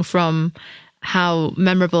anything from how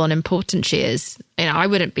memorable and important she is. You know, I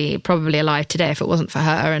wouldn't be probably alive today if it wasn't for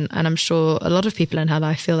her. And I'm sure a lot of people in her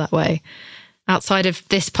life feel that way. Outside of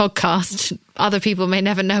this podcast, other people may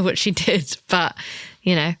never know what she did. But,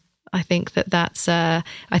 you know, I think I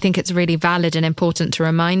think it's really valid and important to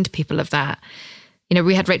remind people of that. You know,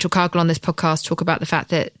 we had Rachel Cargill on this podcast talk about the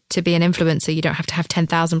fact that to be an influencer, you don't have to have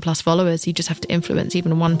 10,000 plus followers. You just have to influence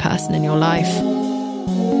even one person in your life.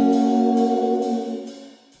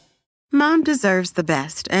 Mom deserves the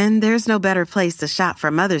best, and there's no better place to shop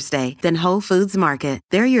for Mother's Day than Whole Foods Market.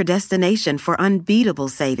 They're your destination for unbeatable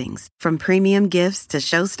savings, from premium gifts to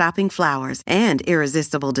show-stopping flowers and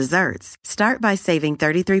irresistible desserts. Start by saving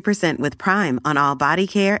 33% with Prime on all body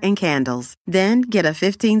care and candles. Then get a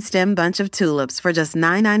 15-stem bunch of tulips for just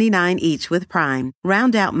 $9.99 each with Prime.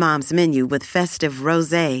 Round out Mom's menu with festive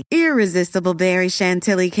rosé, irresistible berry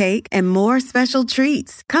chantilly cake, and more special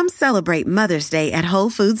treats. Come celebrate Mother's Day at Whole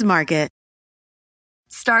Foods Market.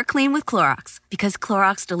 Start clean with Clorox, because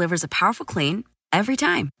Clorox delivers a powerful clean every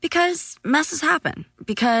time. Because messes happen.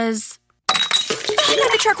 Because I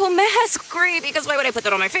got a charcoal mask. Great, because why would I put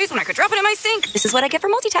that on my face when I could drop it in my sink? This is what I get for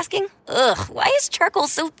multitasking. Ugh, why is charcoal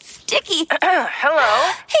so sticky?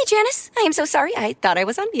 Hello? Hey, Janice. I am so sorry. I thought I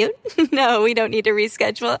was on mute. No, we don't need to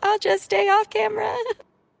reschedule. I'll just stay off camera.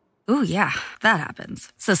 Ooh, yeah, that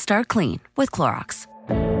happens. So start clean with Clorox.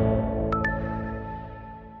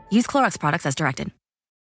 Use Clorox products as directed.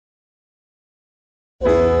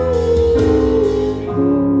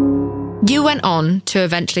 You went on to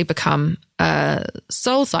eventually become a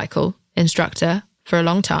SoulCycle instructor for a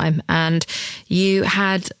long time, and you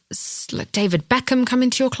had David Beckham come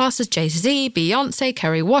into your classes, Jay-Z, Beyonce,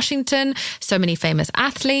 Kerry Washington, so many famous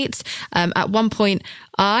athletes. At one point,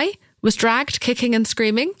 I was dragged kicking and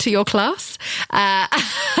screaming to your class.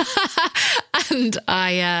 And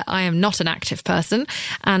I am not an active person,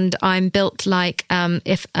 and I'm built like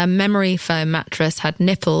if a memory foam mattress had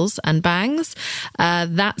nipples and bangs.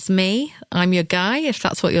 That's me. I'm your guy, if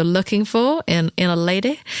that's what you're looking for in a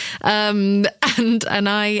lady. And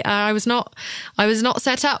I was not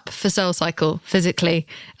set up for SoulCycle physically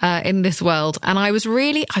in this world, and I was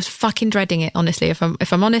fucking dreading it, honestly. If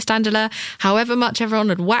I'm honest, Angela, however much everyone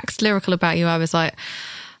had waxed lyrical about you, I was like,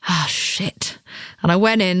 oh shit. And I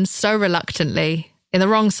went in so reluctantly in the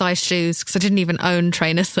wrong size shoes because I didn't even own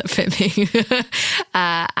trainers that fit me.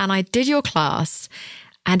 And I did your class,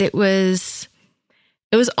 and it was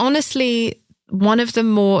honestly one of the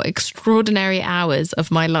more extraordinary hours of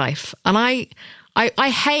my life. And I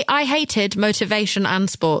hated motivation and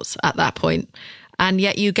sports at that point, and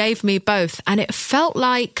yet you gave me both. And it felt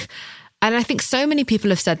like, and I think so many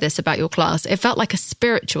people have said this about your class, it felt like a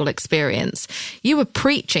spiritual experience. You were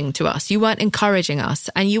preaching to us. You weren't encouraging us.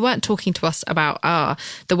 And you weren't talking to us about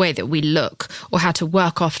the way that we look or how to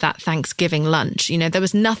work off that Thanksgiving lunch. You know, there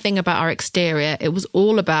was nothing about our exterior. It was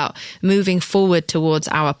all about moving forward towards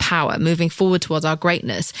our power, moving forward towards our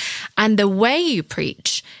greatness. And the way you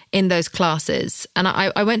preach in those classes, and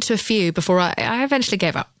I went to a few before I eventually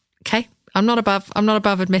gave up. Okay. I'm not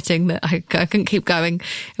above admitting that I couldn't keep going.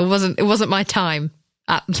 It wasn't my time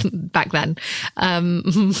back then.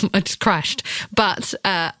 I just crashed. But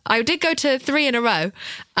I did go to 3 in a row,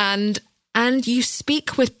 and you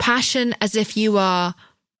speak with passion as if you are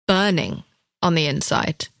burning on the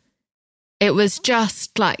inside. It was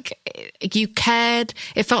just like you cared.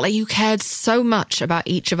 It felt like you cared so much about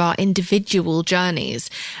each of our individual journeys,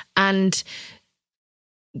 and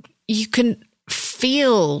you can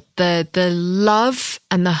feel the love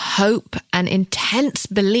and the hope and intense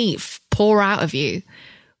belief pour out of you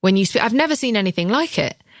when you speak. I've never seen anything like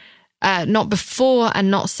it, not before and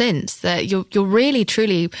not since. That you're really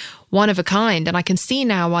truly one of a kind, and I can see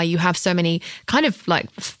now why you have so many kind of like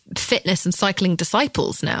fitness and cycling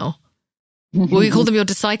disciples now. Will you call them your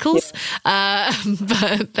disciples? Yeah.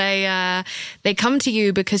 But they come to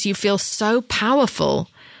you because you feel so powerful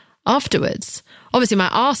afterwards. Obviously, my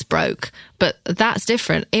ass broke, but that's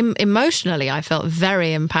different. Emotionally, I felt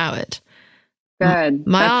very empowered. Good.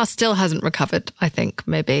 My ass still hasn't recovered, I think,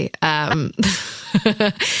 maybe. But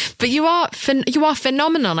you are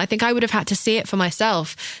phenomenal. I think I would have had to see it for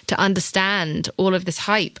myself to understand all of this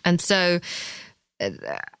hype. And so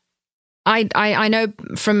I know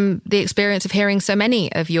from the experience of hearing so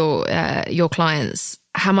many of your clients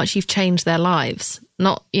how much you've changed their lives.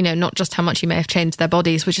 Not just how much you may have changed their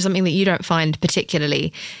bodies, which is something that you don't find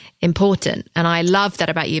particularly important. And I love that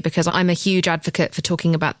about you, because I'm a huge advocate for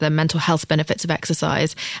talking about the mental health benefits of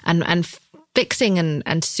exercise and fixing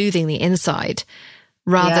and soothing the inside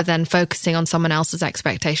rather than focusing on someone else's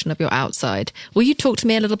expectation of your outside. Will you talk to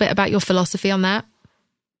me a little bit about your philosophy on that?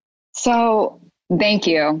 So thank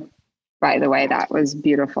you. By the way, that was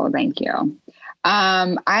beautiful. Thank you.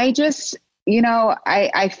 I just,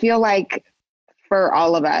 I feel like for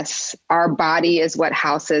all of us, our body is what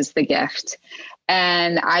houses the gift.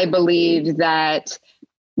 And I believe that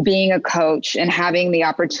being a coach and having the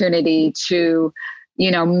opportunity to,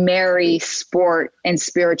 marry sport and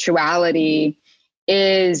spirituality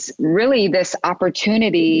is really this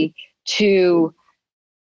opportunity to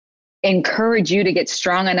encourage you to get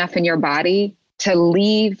strong enough in your body to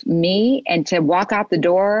leave me and to walk out the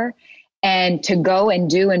door and to go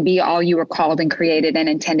and do and be all you were called and created and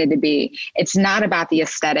intended to be. It's not about the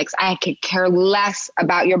aesthetics. I could care less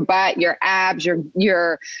about your butt, your abs,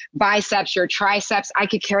 your biceps, your triceps. I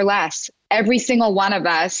could care less. Every single one of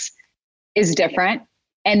us is different.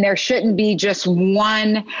 And there shouldn't be just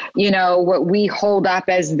one, what we hold up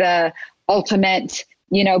as the ultimate,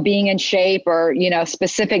 being in shape or,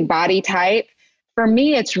 specific body type. For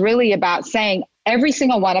me, it's really about saying, every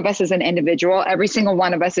single one of us is an individual. Every single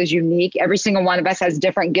one of us is unique. Every single one of us has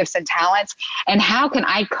different gifts and talents. And how can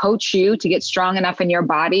I coach you to get strong enough in your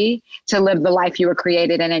body to live the life you were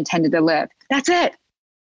created and intended to live? That's it.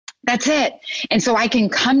 That's it. And so I can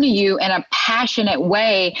come to you in a passionate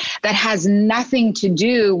way that has nothing to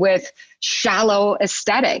do with shallow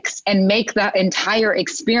aesthetics and make the entire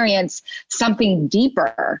experience something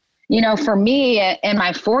deeper. For me in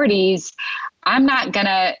my 40s,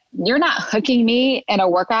 you're not hooking me in a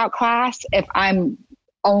workout class if I'm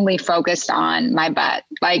only focused on my butt.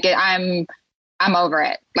 Like I'm over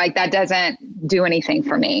it. Like that doesn't do anything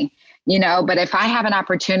for me, but if I have an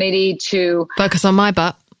opportunity to focus on my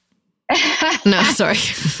butt. No, sorry.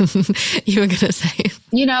 You were going to say,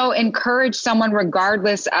 encourage someone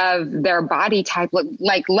regardless of their body type.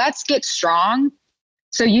 Like, let's get strong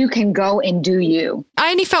so you can go and do you.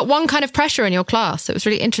 I only felt one kind of pressure in your class. It was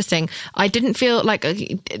really interesting. I didn't feel like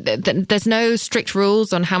there's no strict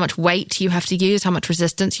rules on how much weight you have to use, how much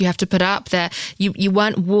resistance you have to put up there. You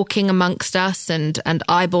weren't walking amongst us and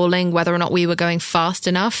eyeballing whether or not we were going fast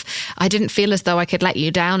enough. I didn't feel as though I could let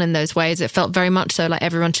you down in those ways. It felt very much so like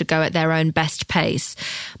everyone should go at their own best pace.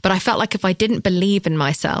 But I felt like if I didn't believe in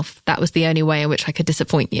myself, that was the only way in which I could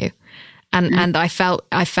disappoint you. And I felt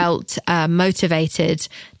motivated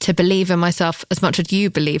to believe in myself as much as you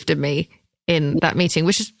believed in me in that meeting,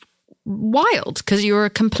 which is wild because you were a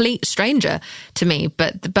complete stranger to me.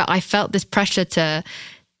 But I felt this pressure to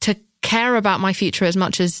care about my future as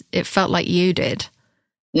much as it felt like you did.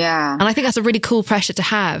 Yeah. And I think that's a really cool pressure to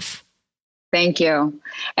have. Thank you.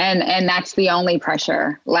 And that's the only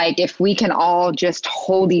pressure. Like if we can all just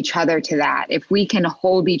hold each other to that, if we can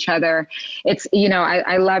hold each other, it's,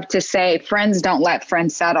 I love to say friends don't let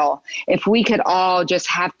friends settle. If we could all just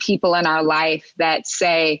have people in our life that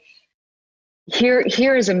say, here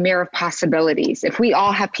is a mirror of possibilities. If we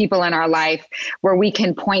all have people in our life where we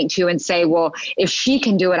can point to and say, well, if she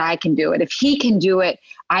can do it, I can do it. If he can do it,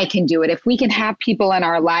 I can do it. If we can have people in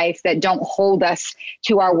our life that don't hold us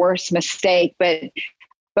to our worst mistake, but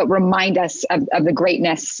remind us of the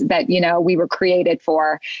greatness that, we were created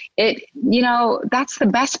for it, that's the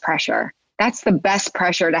best pressure. That's the best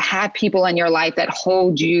pressure, to have people in your life that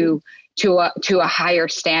hold you to a higher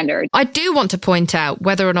standard. I do want to point out,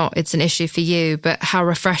 whether or not it's an issue for you, but how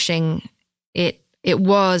refreshing it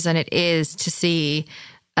was and it is to see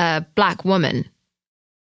a Black woman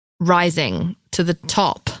rising to the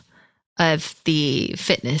top of the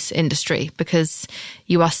fitness industry, because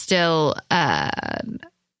you are still, I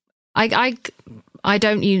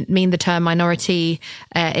don't mean the term minority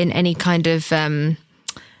in any kind of, what am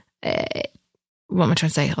I trying to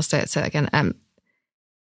say? I'll say it again.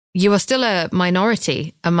 You are still a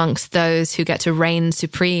minority amongst those who get to reign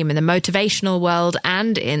supreme in the motivational world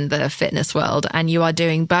and in the fitness world. And you are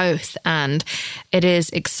doing both. And it is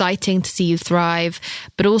exciting to see you thrive,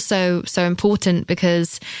 but also so important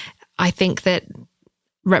because I think that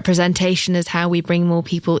representation is how we bring more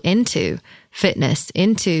people into fitness,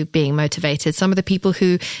 into being motivated. Some of the people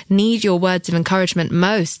who need your words of encouragement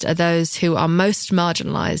most are those who are most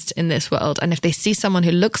marginalized in this world. And if they see someone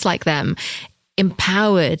who looks like them,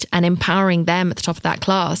 empowered and empowering them at the top of that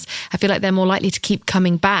class, I feel like they're more likely to keep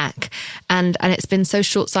coming back. And it's been so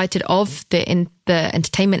short-sighted of the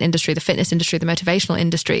entertainment industry, the fitness industry, the motivational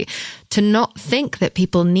industry, to not think that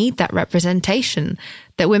people need that representation,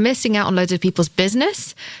 that we're missing out on loads of people's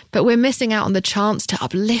business, but we're missing out on the chance to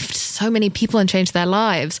uplift so many people and change their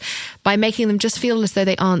lives by making them just feel as though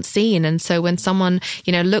they aren't seen. And so when someone,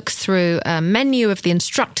 looks through a menu of the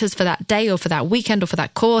instructors for that day or for that weekend or for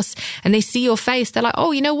that course, and they see your face, they're like,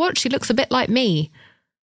 oh, you know what? She looks a bit like me.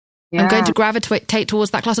 Yeah. I'm going to gravitate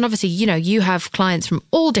towards that class. And obviously, you have clients from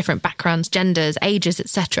all different backgrounds, genders, ages,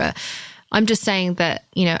 etc. I'm just saying that,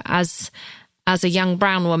 as a young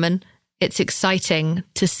brown woman, it's exciting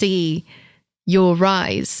to see your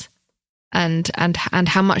rise and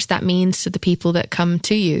how much that means to the people that come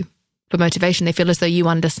to you for motivation. They feel as though you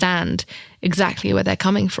understand exactly where they're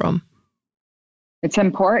coming from. It's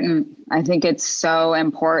important. I think it's so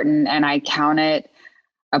important, and I count it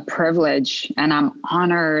a privilege, and I'm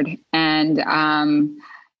honored, and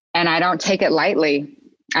I don't take it lightly.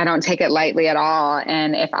 I don't take it lightly at all.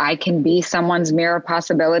 And if I can be someone's mirror of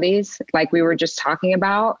possibilities, like we were just talking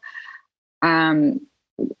about,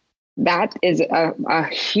 that is a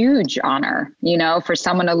huge honor, for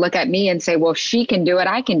someone to look at me and say, well, she can do it,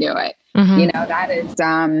 I can do it. Mm-hmm. That is,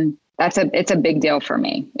 it's a big deal for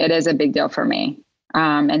me. It is a big deal for me.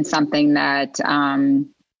 And something that,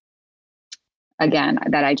 again,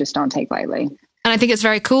 that I just don't take lightly. And I think it's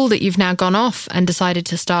very cool that you've now gone off and decided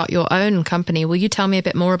to start your own company. Will you tell me a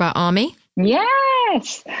bit more about Army?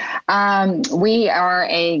 Yes. We are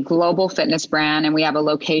a global fitness brand, and we have a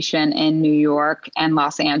location in New York and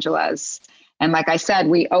Los Angeles. And like I said,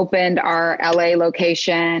 we opened our LA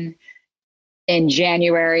location in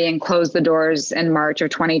January and closed the doors in March of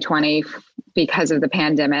 2020 because of the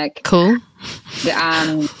pandemic. Cool.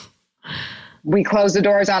 We closed the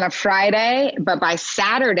doors on a Friday, but by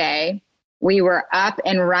Saturday, we were up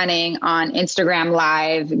and running on Instagram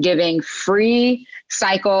Live, giving free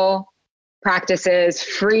cycle practices,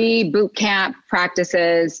 free boot camp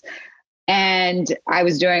practices. And I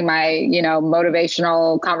was doing my,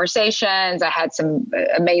 motivational conversations. I had some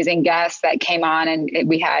amazing guests that came on and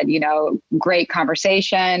we had, great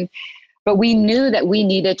conversation. But we knew that we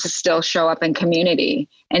needed to still show up in community.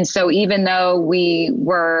 And so even though we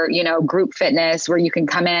were, group fitness where you can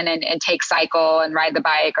come in and take cycle and ride the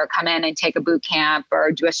bike, or come in and take a boot camp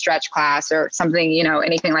or do a stretch class or something,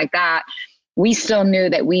 anything like that, we still knew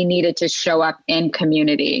that we needed to show up in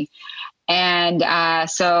community. And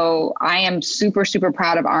so I am super, super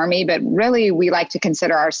proud of Army, but really we like to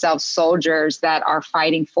consider ourselves soldiers that are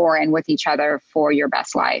fighting for and with each other for your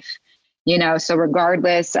best life. So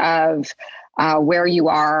regardless of where you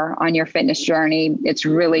are on your fitness journey, it's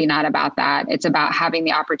really not about that. It's about having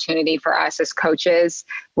the opportunity for us as coaches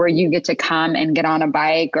where you get to come and get on a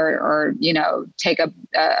bike or take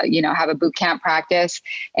have a boot camp practice,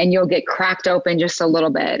 and you'll get cracked open just a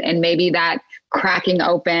little bit. And maybe that cracking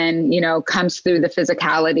open, comes through the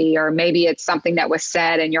physicality, or maybe it's something that was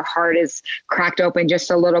said and your heart is cracked open just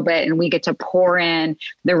a little bit. And we get to pour in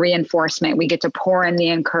the reinforcement. We get to pour in the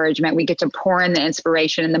encouragement. We get to pour in the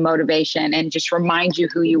inspiration and the motivation and just remind you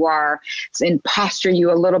who you are and posture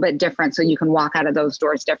you a little bit different so you can walk out of those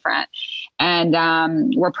doors different. And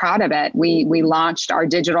we're proud of it. We launched our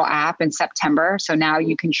digital app in September. So now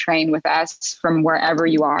you can train with us from wherever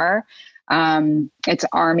you are. It's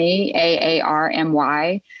Army,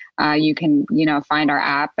 AARMY. You can, find our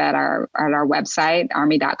app at our website,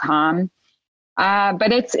 army.com.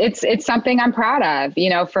 But it's something I'm proud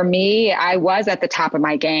of. For me, I was at the top of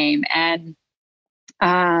my game, and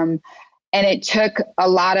it took a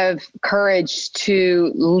lot of courage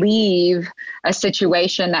to leave a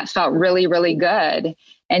situation that felt really, really good.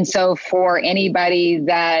 And so for anybody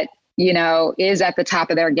that, is at the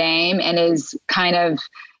top of their game and is kind of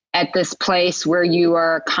at this place where you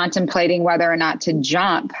are contemplating whether or not to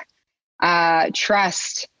jump,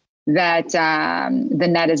 trust that the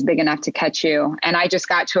net is big enough to catch you. And I just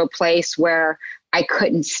got to a place where I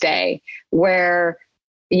couldn't stay, where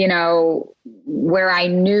I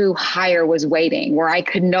knew higher was waiting, where I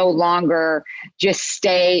could no longer just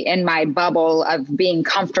stay in my bubble of being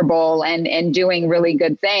comfortable and doing really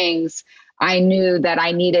good things. I knew that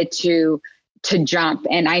I needed to jump,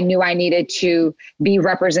 and I knew I needed to be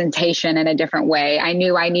representation in a different way. I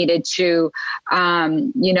knew I needed to,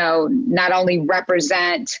 not only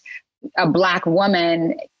represent a Black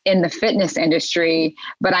woman in the fitness industry,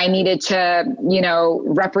 but I needed to,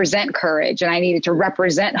 represent courage, and I needed to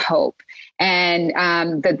represent hope,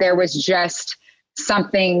 and that there was just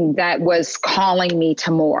something that was calling me to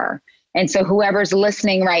more. And so whoever's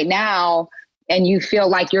listening right now, and you feel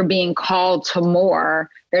like you're being called to more,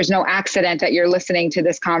 there's no accident that you're listening to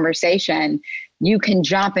this conversation. You can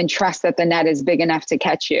jump and trust that the net is big enough to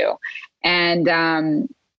catch you. And I'm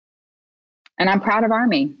proud of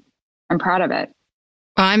Army. I'm proud of it.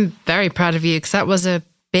 I'm very proud of you, because that was a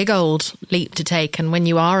big old leap to take. And when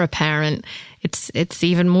you are a parent, it's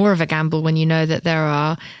even more of a gamble when you know that there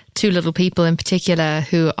are two little people in particular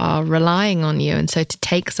who are relying on you. And so to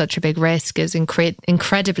take such a big risk is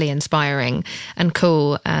incredibly inspiring and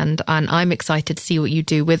cool. And I'm excited to see what you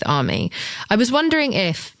do with Army. I was wondering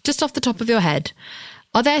if, just off the top of your head,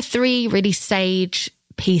 are there 3 really sage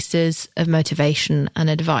pieces of motivation and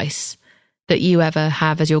advice that you ever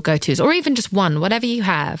have as your go-tos, or even just one, whatever you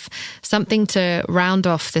have, something to round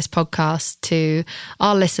off this podcast to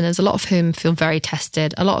our listeners, a lot of whom feel very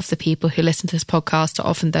tested. A lot of the people who listen to this podcast are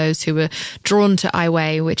often those who were drawn to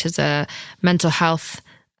iWay, which is a mental health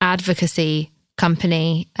advocacy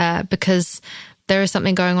company, because there is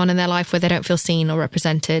something going on in their life where they don't feel seen or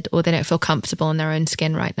represented, or they don't feel comfortable in their own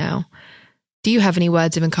skin right now. Do you have any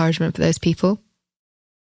words of encouragement for those people?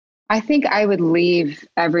 I think I would leave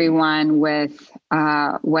everyone with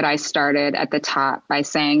what I started at the top by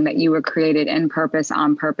saying that you were created in purpose,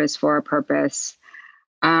 on purpose, for a purpose.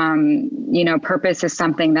 Purpose is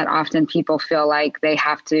something that often people feel like they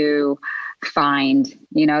have to find.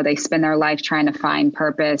 They spend their life trying to find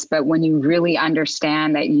purpose. But when you really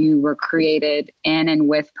understand that you were created in and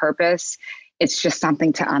with purpose, it's just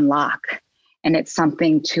something to unlock, and it's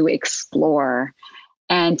something to explore,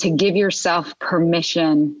 and to give yourself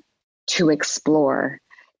permission to explore,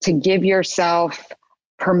 to give yourself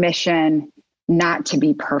permission not to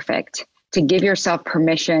be perfect, to give yourself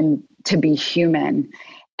permission to be human.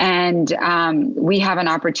 And we have an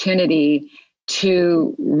opportunity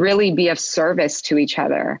to really be of service to each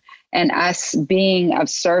other. And us being of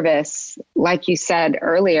service, like you said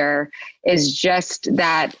earlier, is just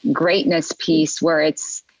that greatness piece where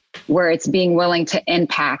it's being willing to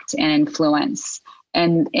impact and influence.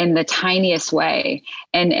 and in the tiniest way,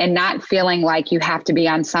 and not feeling like you have to be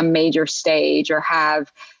on some major stage or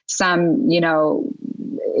have some,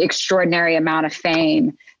 extraordinary amount of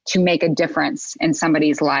fame to make a difference in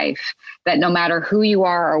somebody's life. That no matter who you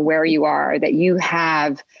are or where you are, that you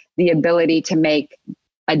have the ability to make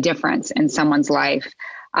a difference in someone's life,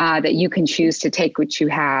 that you can choose to take what you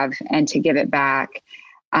have and to give it back.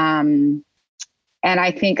 And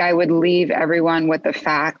I think I would leave everyone with the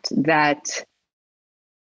fact that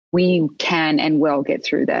we can and will get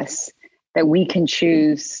through this, that we can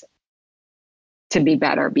choose to be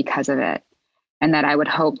better because of it. And that I would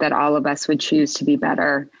hope that all of us would choose to be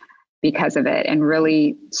better because of it, and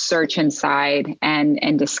really search inside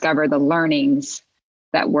and discover the learnings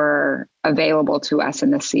that were available to us in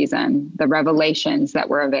this season, the revelations that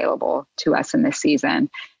were available to us in this season,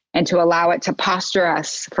 and to allow it to posture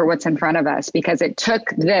us for what's in front of us, because it took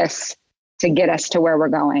this to get us to where we're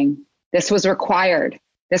going. This was required.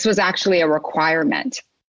 This was actually a requirement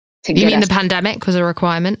to get us. You mean the pandemic was a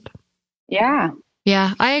requirement? Yeah.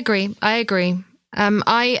 Yeah, I agree. I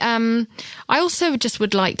also just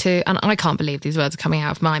would like to, and I can't believe these words are coming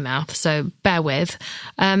out of my mouth, so bear with.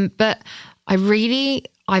 But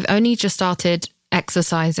I've only just started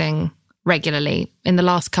exercising regularly in the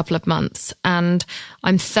last couple of months, and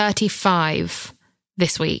I'm 35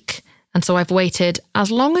 this week. And so I've waited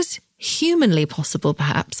as long as humanly possible,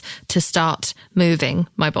 perhaps, to start moving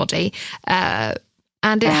my body.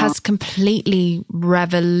 And it has completely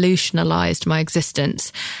revolutionized my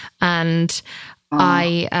existence. And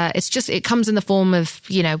it comes in the form of,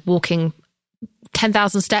 walking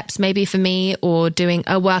 10,000 steps maybe for me, or doing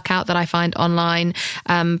a workout that I find online.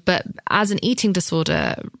 But as an eating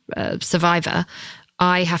disorder survivor,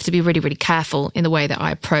 I have to be really, really careful in the way that I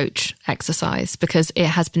approach exercise, because it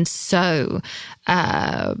has been so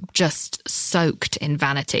just soaked in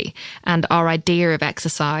vanity. And our idea of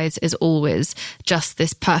exercise is always just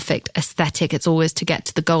this perfect aesthetic. It's always to get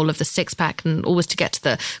to the goal of the six pack, and always to get to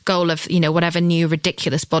the goal of, whatever new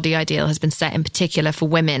ridiculous body ideal has been set in particular for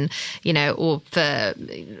women, or for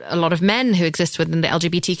a lot of men who exist within the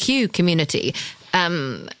LGBTQ community.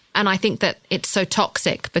 And I think that it's so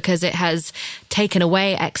toxic because it has taken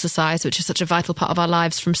away exercise, which is such a vital part of our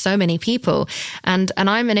lives, from so many people. And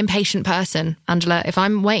I'm an impatient person, Angela. If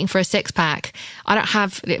I'm waiting for a six pack,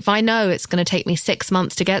 if I know it's going to take me 6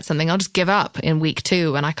 months to get something, I'll just give up in week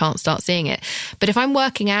 2 when I can't start seeing it. But if I'm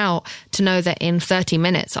working out to know that in 30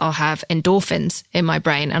 minutes I'll have endorphins in my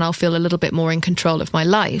brain and I'll feel a little bit more in control of my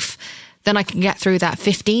life, then I can get through that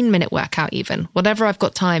 15-minute workout even. Whatever I've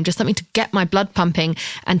got time, just something to get my blood pumping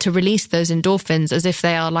and to release those endorphins as if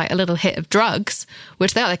they are like a little hit of drugs,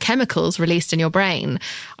 which they are the chemicals released in your brain.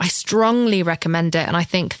 I strongly recommend it. And I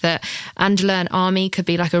think that Angela and Army could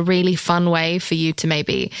be like a really fun way for you to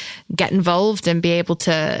maybe get involved and be able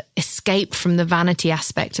to escape from the vanity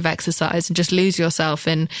aspect of exercise and just lose yourself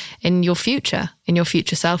in your future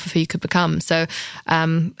self of who you could become. So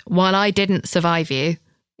while I didn't survive you,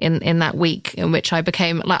 in that week in which I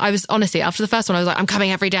became like, I was honestly, after the first one, I was like, I'm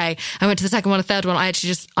coming every day. I went to the second one, the third one. I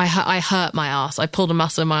actually I hurt my ass. I pulled a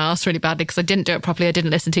muscle in my ass really badly because I didn't do it properly. I didn't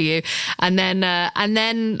listen to you. And then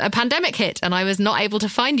a pandemic hit and I was not able to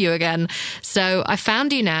find you again. So I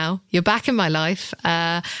found you now. You're back in my life.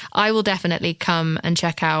 I will definitely come and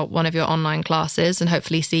check out one of your online classes and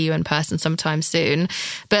hopefully see you in person sometime soon.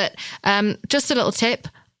 But just a little tip.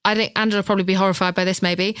 I think Angela will probably be horrified by this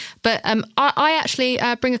maybe, but I actually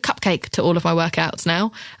bring a cupcake to all of my workouts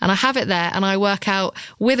now, and I have it there and I work out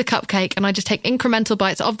with a cupcake and I just take incremental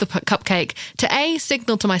bites of the cupcake to A,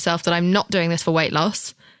 signal to myself that I'm not doing this for weight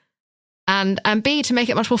loss, and B, to make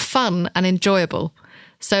it much more fun and enjoyable.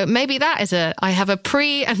 So maybe that is I have a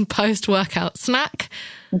pre and post workout snack.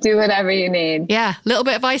 Do whatever you need. Yeah, a little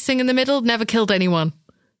bit of icing in the middle, never killed anyone.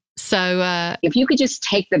 So if you could just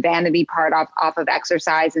take the vanity part off of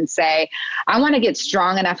exercise and say, I want to get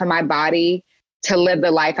strong enough in my body to live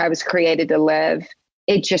the life I was created to live,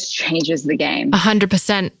 it just changes the game.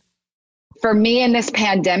 100%. For me in this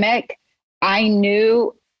pandemic, I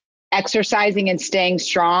knew exercising and staying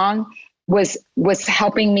strong was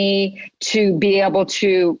helping me to be able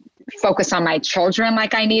to focus on my children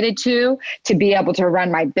like I needed to be able to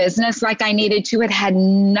run my business like I needed to. It had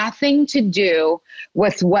nothing to do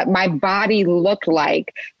with what my body looked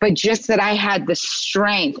like, but just that I had the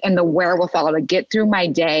strength and the wherewithal to get through my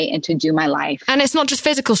day and to do my life. And it's not just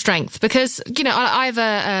physical strength, because, I have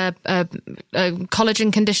a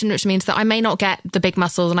collagen condition, which means that I may not get the big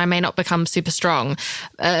muscles and I may not become super strong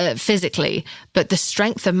physically, but the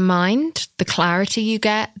strength of mind, the clarity you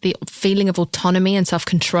get, the feeling of autonomy and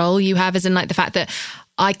self-control you have, is in like the fact that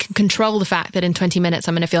I can control the fact that in 20 minutes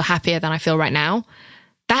I'm going to feel happier than I feel right now.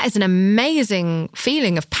 That is an amazing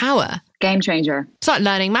feeling of power. Game changer. It's like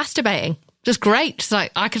learning masturbating. Just great. It's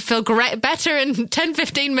like I could feel better in 10,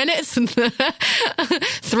 15 minutes and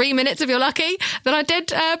 3 minutes if you're lucky than I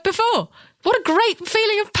did before. What a great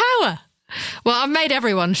feeling of power. Well, I've made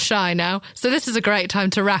everyone shy now, so this is a great time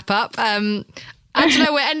to wrap up.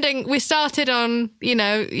 Angela, we started on,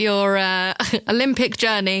 your Olympic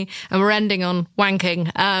journey and we're ending on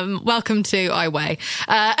wanking. Welcome to I Weigh.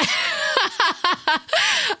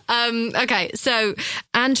 Okay, so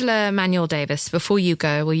Angela Manuel Davis, before you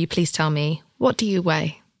go, will you please tell me, what do you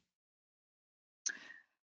weigh?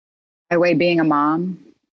 I weigh being a mom.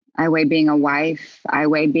 I weigh being a wife. I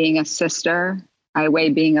weigh being a sister. I weigh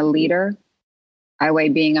being a leader. I weigh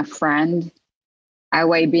being a friend. I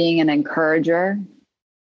weigh being an encourager.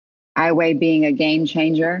 I weigh being a game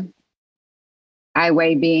changer. I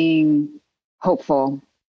weigh being hopeful.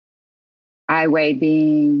 I weigh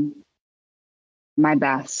being my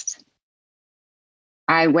best.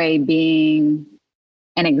 I weigh being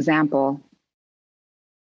an example.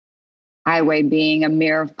 I weigh being a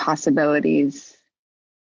mirror of possibilities.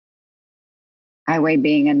 I weigh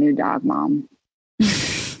being a new dog mom.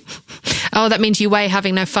 Oh, that means you weigh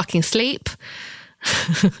having no fucking sleep.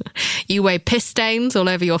 You weigh piss stains all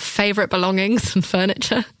over your favourite belongings and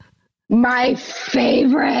furniture. My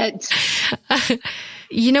favourite.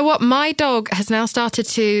 You know what? My dog has now started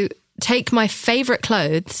to take my favourite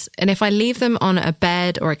clothes, and if I leave them on a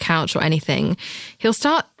bed or a couch or anything, he'll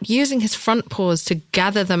start using his front paws to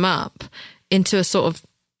gather them up into a sort of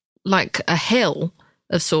like a hill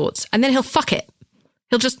of sorts, and then he'll fuck it.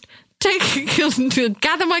 He'll just he'll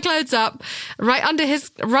gather my clothes up right under his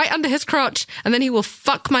crotch, and then he will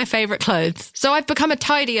fuck my favourite clothes. So I've become a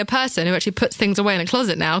tidier person who actually puts things away in a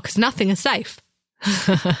closet now because nothing is safe.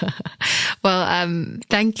 Well,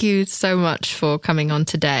 thank you so much for coming on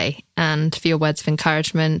today and for your words of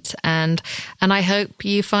encouragement, and I hope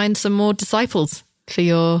you find some more disciples for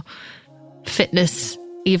your fitness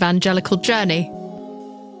evangelical journey.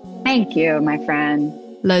 Thank you, my friend.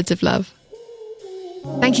 Loads of love.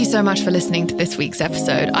 Thank you so much for listening to this week's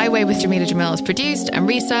episode. I Weigh with Jameela Jamil is produced and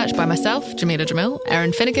researched by myself, Jameela Jamil,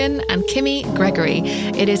 Erin Finnegan, and Kimmy Gregory.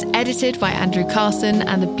 It is edited by Andrew Carson,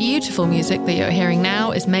 and the beautiful music that you're hearing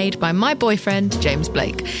now is made by my boyfriend, James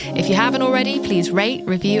Blake. If you haven't already, please rate,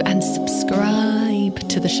 review, and subscribe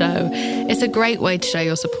to the show. It's a great way to show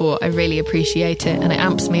your support. I really appreciate it, and it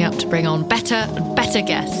amps me up to bring on better and better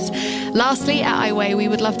guests. Lastly, at I Weigh, we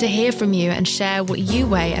would love to hear from you and share what you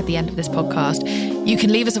weigh at the end of this podcast. You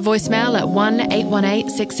can leave us a voicemail at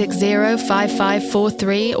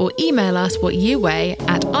 1-818-660-5543 or email us what you weigh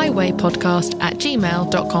at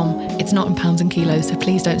iweighpodcast@gmail.com. It's not in pounds and kilos, so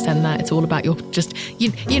please don't send that. It's all about your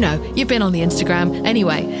you've been on the Instagram.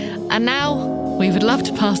 Anyway, and now we would love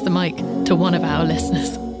to pass the mic to one of our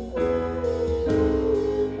listeners.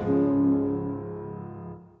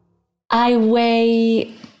 I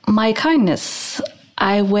weigh my kindness.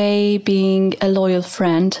 I weigh being a loyal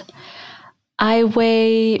friend. I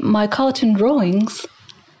weigh my cartoon drawings.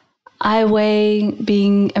 I weigh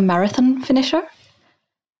being a marathon finisher.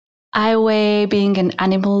 I weigh being an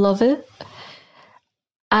animal lover.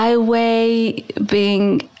 I weigh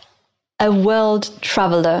being a world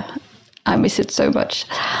traveler. I miss it so much.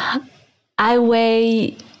 I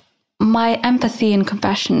weigh my empathy and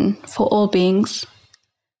compassion for all beings.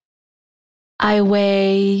 I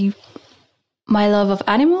weigh my love of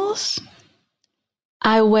animals.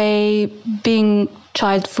 I weigh being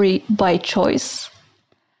child-free by choice.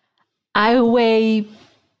 I weigh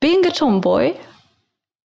being a tomboy.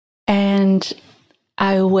 And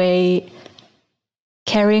I weigh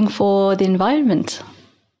caring for the environment.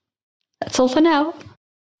 That's all for now.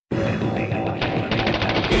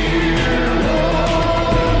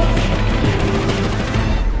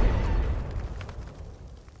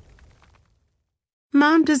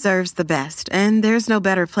 Mom deserves the best, and there's no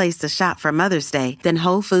better place to shop for Mother's Day than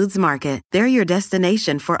Whole Foods Market. They're your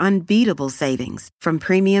destination for unbeatable savings, from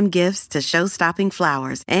premium gifts to show-stopping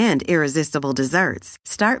flowers and irresistible desserts.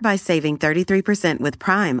 Start by saving 33% with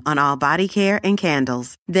Prime on all body care and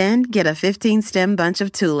candles. Then get a 15-stem bunch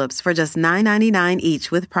of tulips for just $9.99 each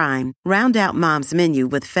with Prime. Round out Mom's menu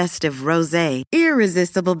with festive rosé,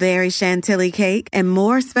 irresistible berry chantilly cake, and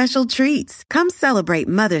more special treats. Come celebrate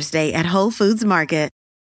Mother's Day at Whole Foods Market.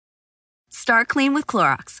 Start clean with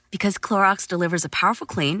Clorox, because Clorox delivers a powerful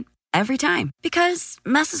clean every time. Because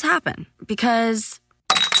messes happen. Because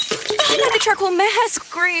The charcoal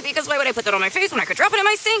mask. Great, because why would I put that on my face when I could drop it in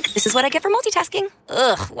my sink? This is what I get for multitasking.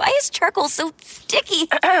 Ugh, why is charcoal so sticky?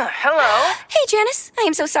 Hello? Hey, Janice. I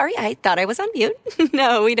am so sorry. I thought I was on mute.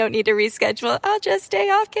 No, we don't need to reschedule. I'll just stay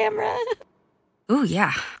off camera. Ooh,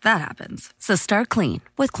 yeah, that happens. So start clean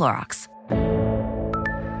with Clorox.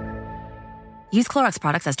 Use Clorox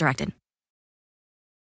products as directed.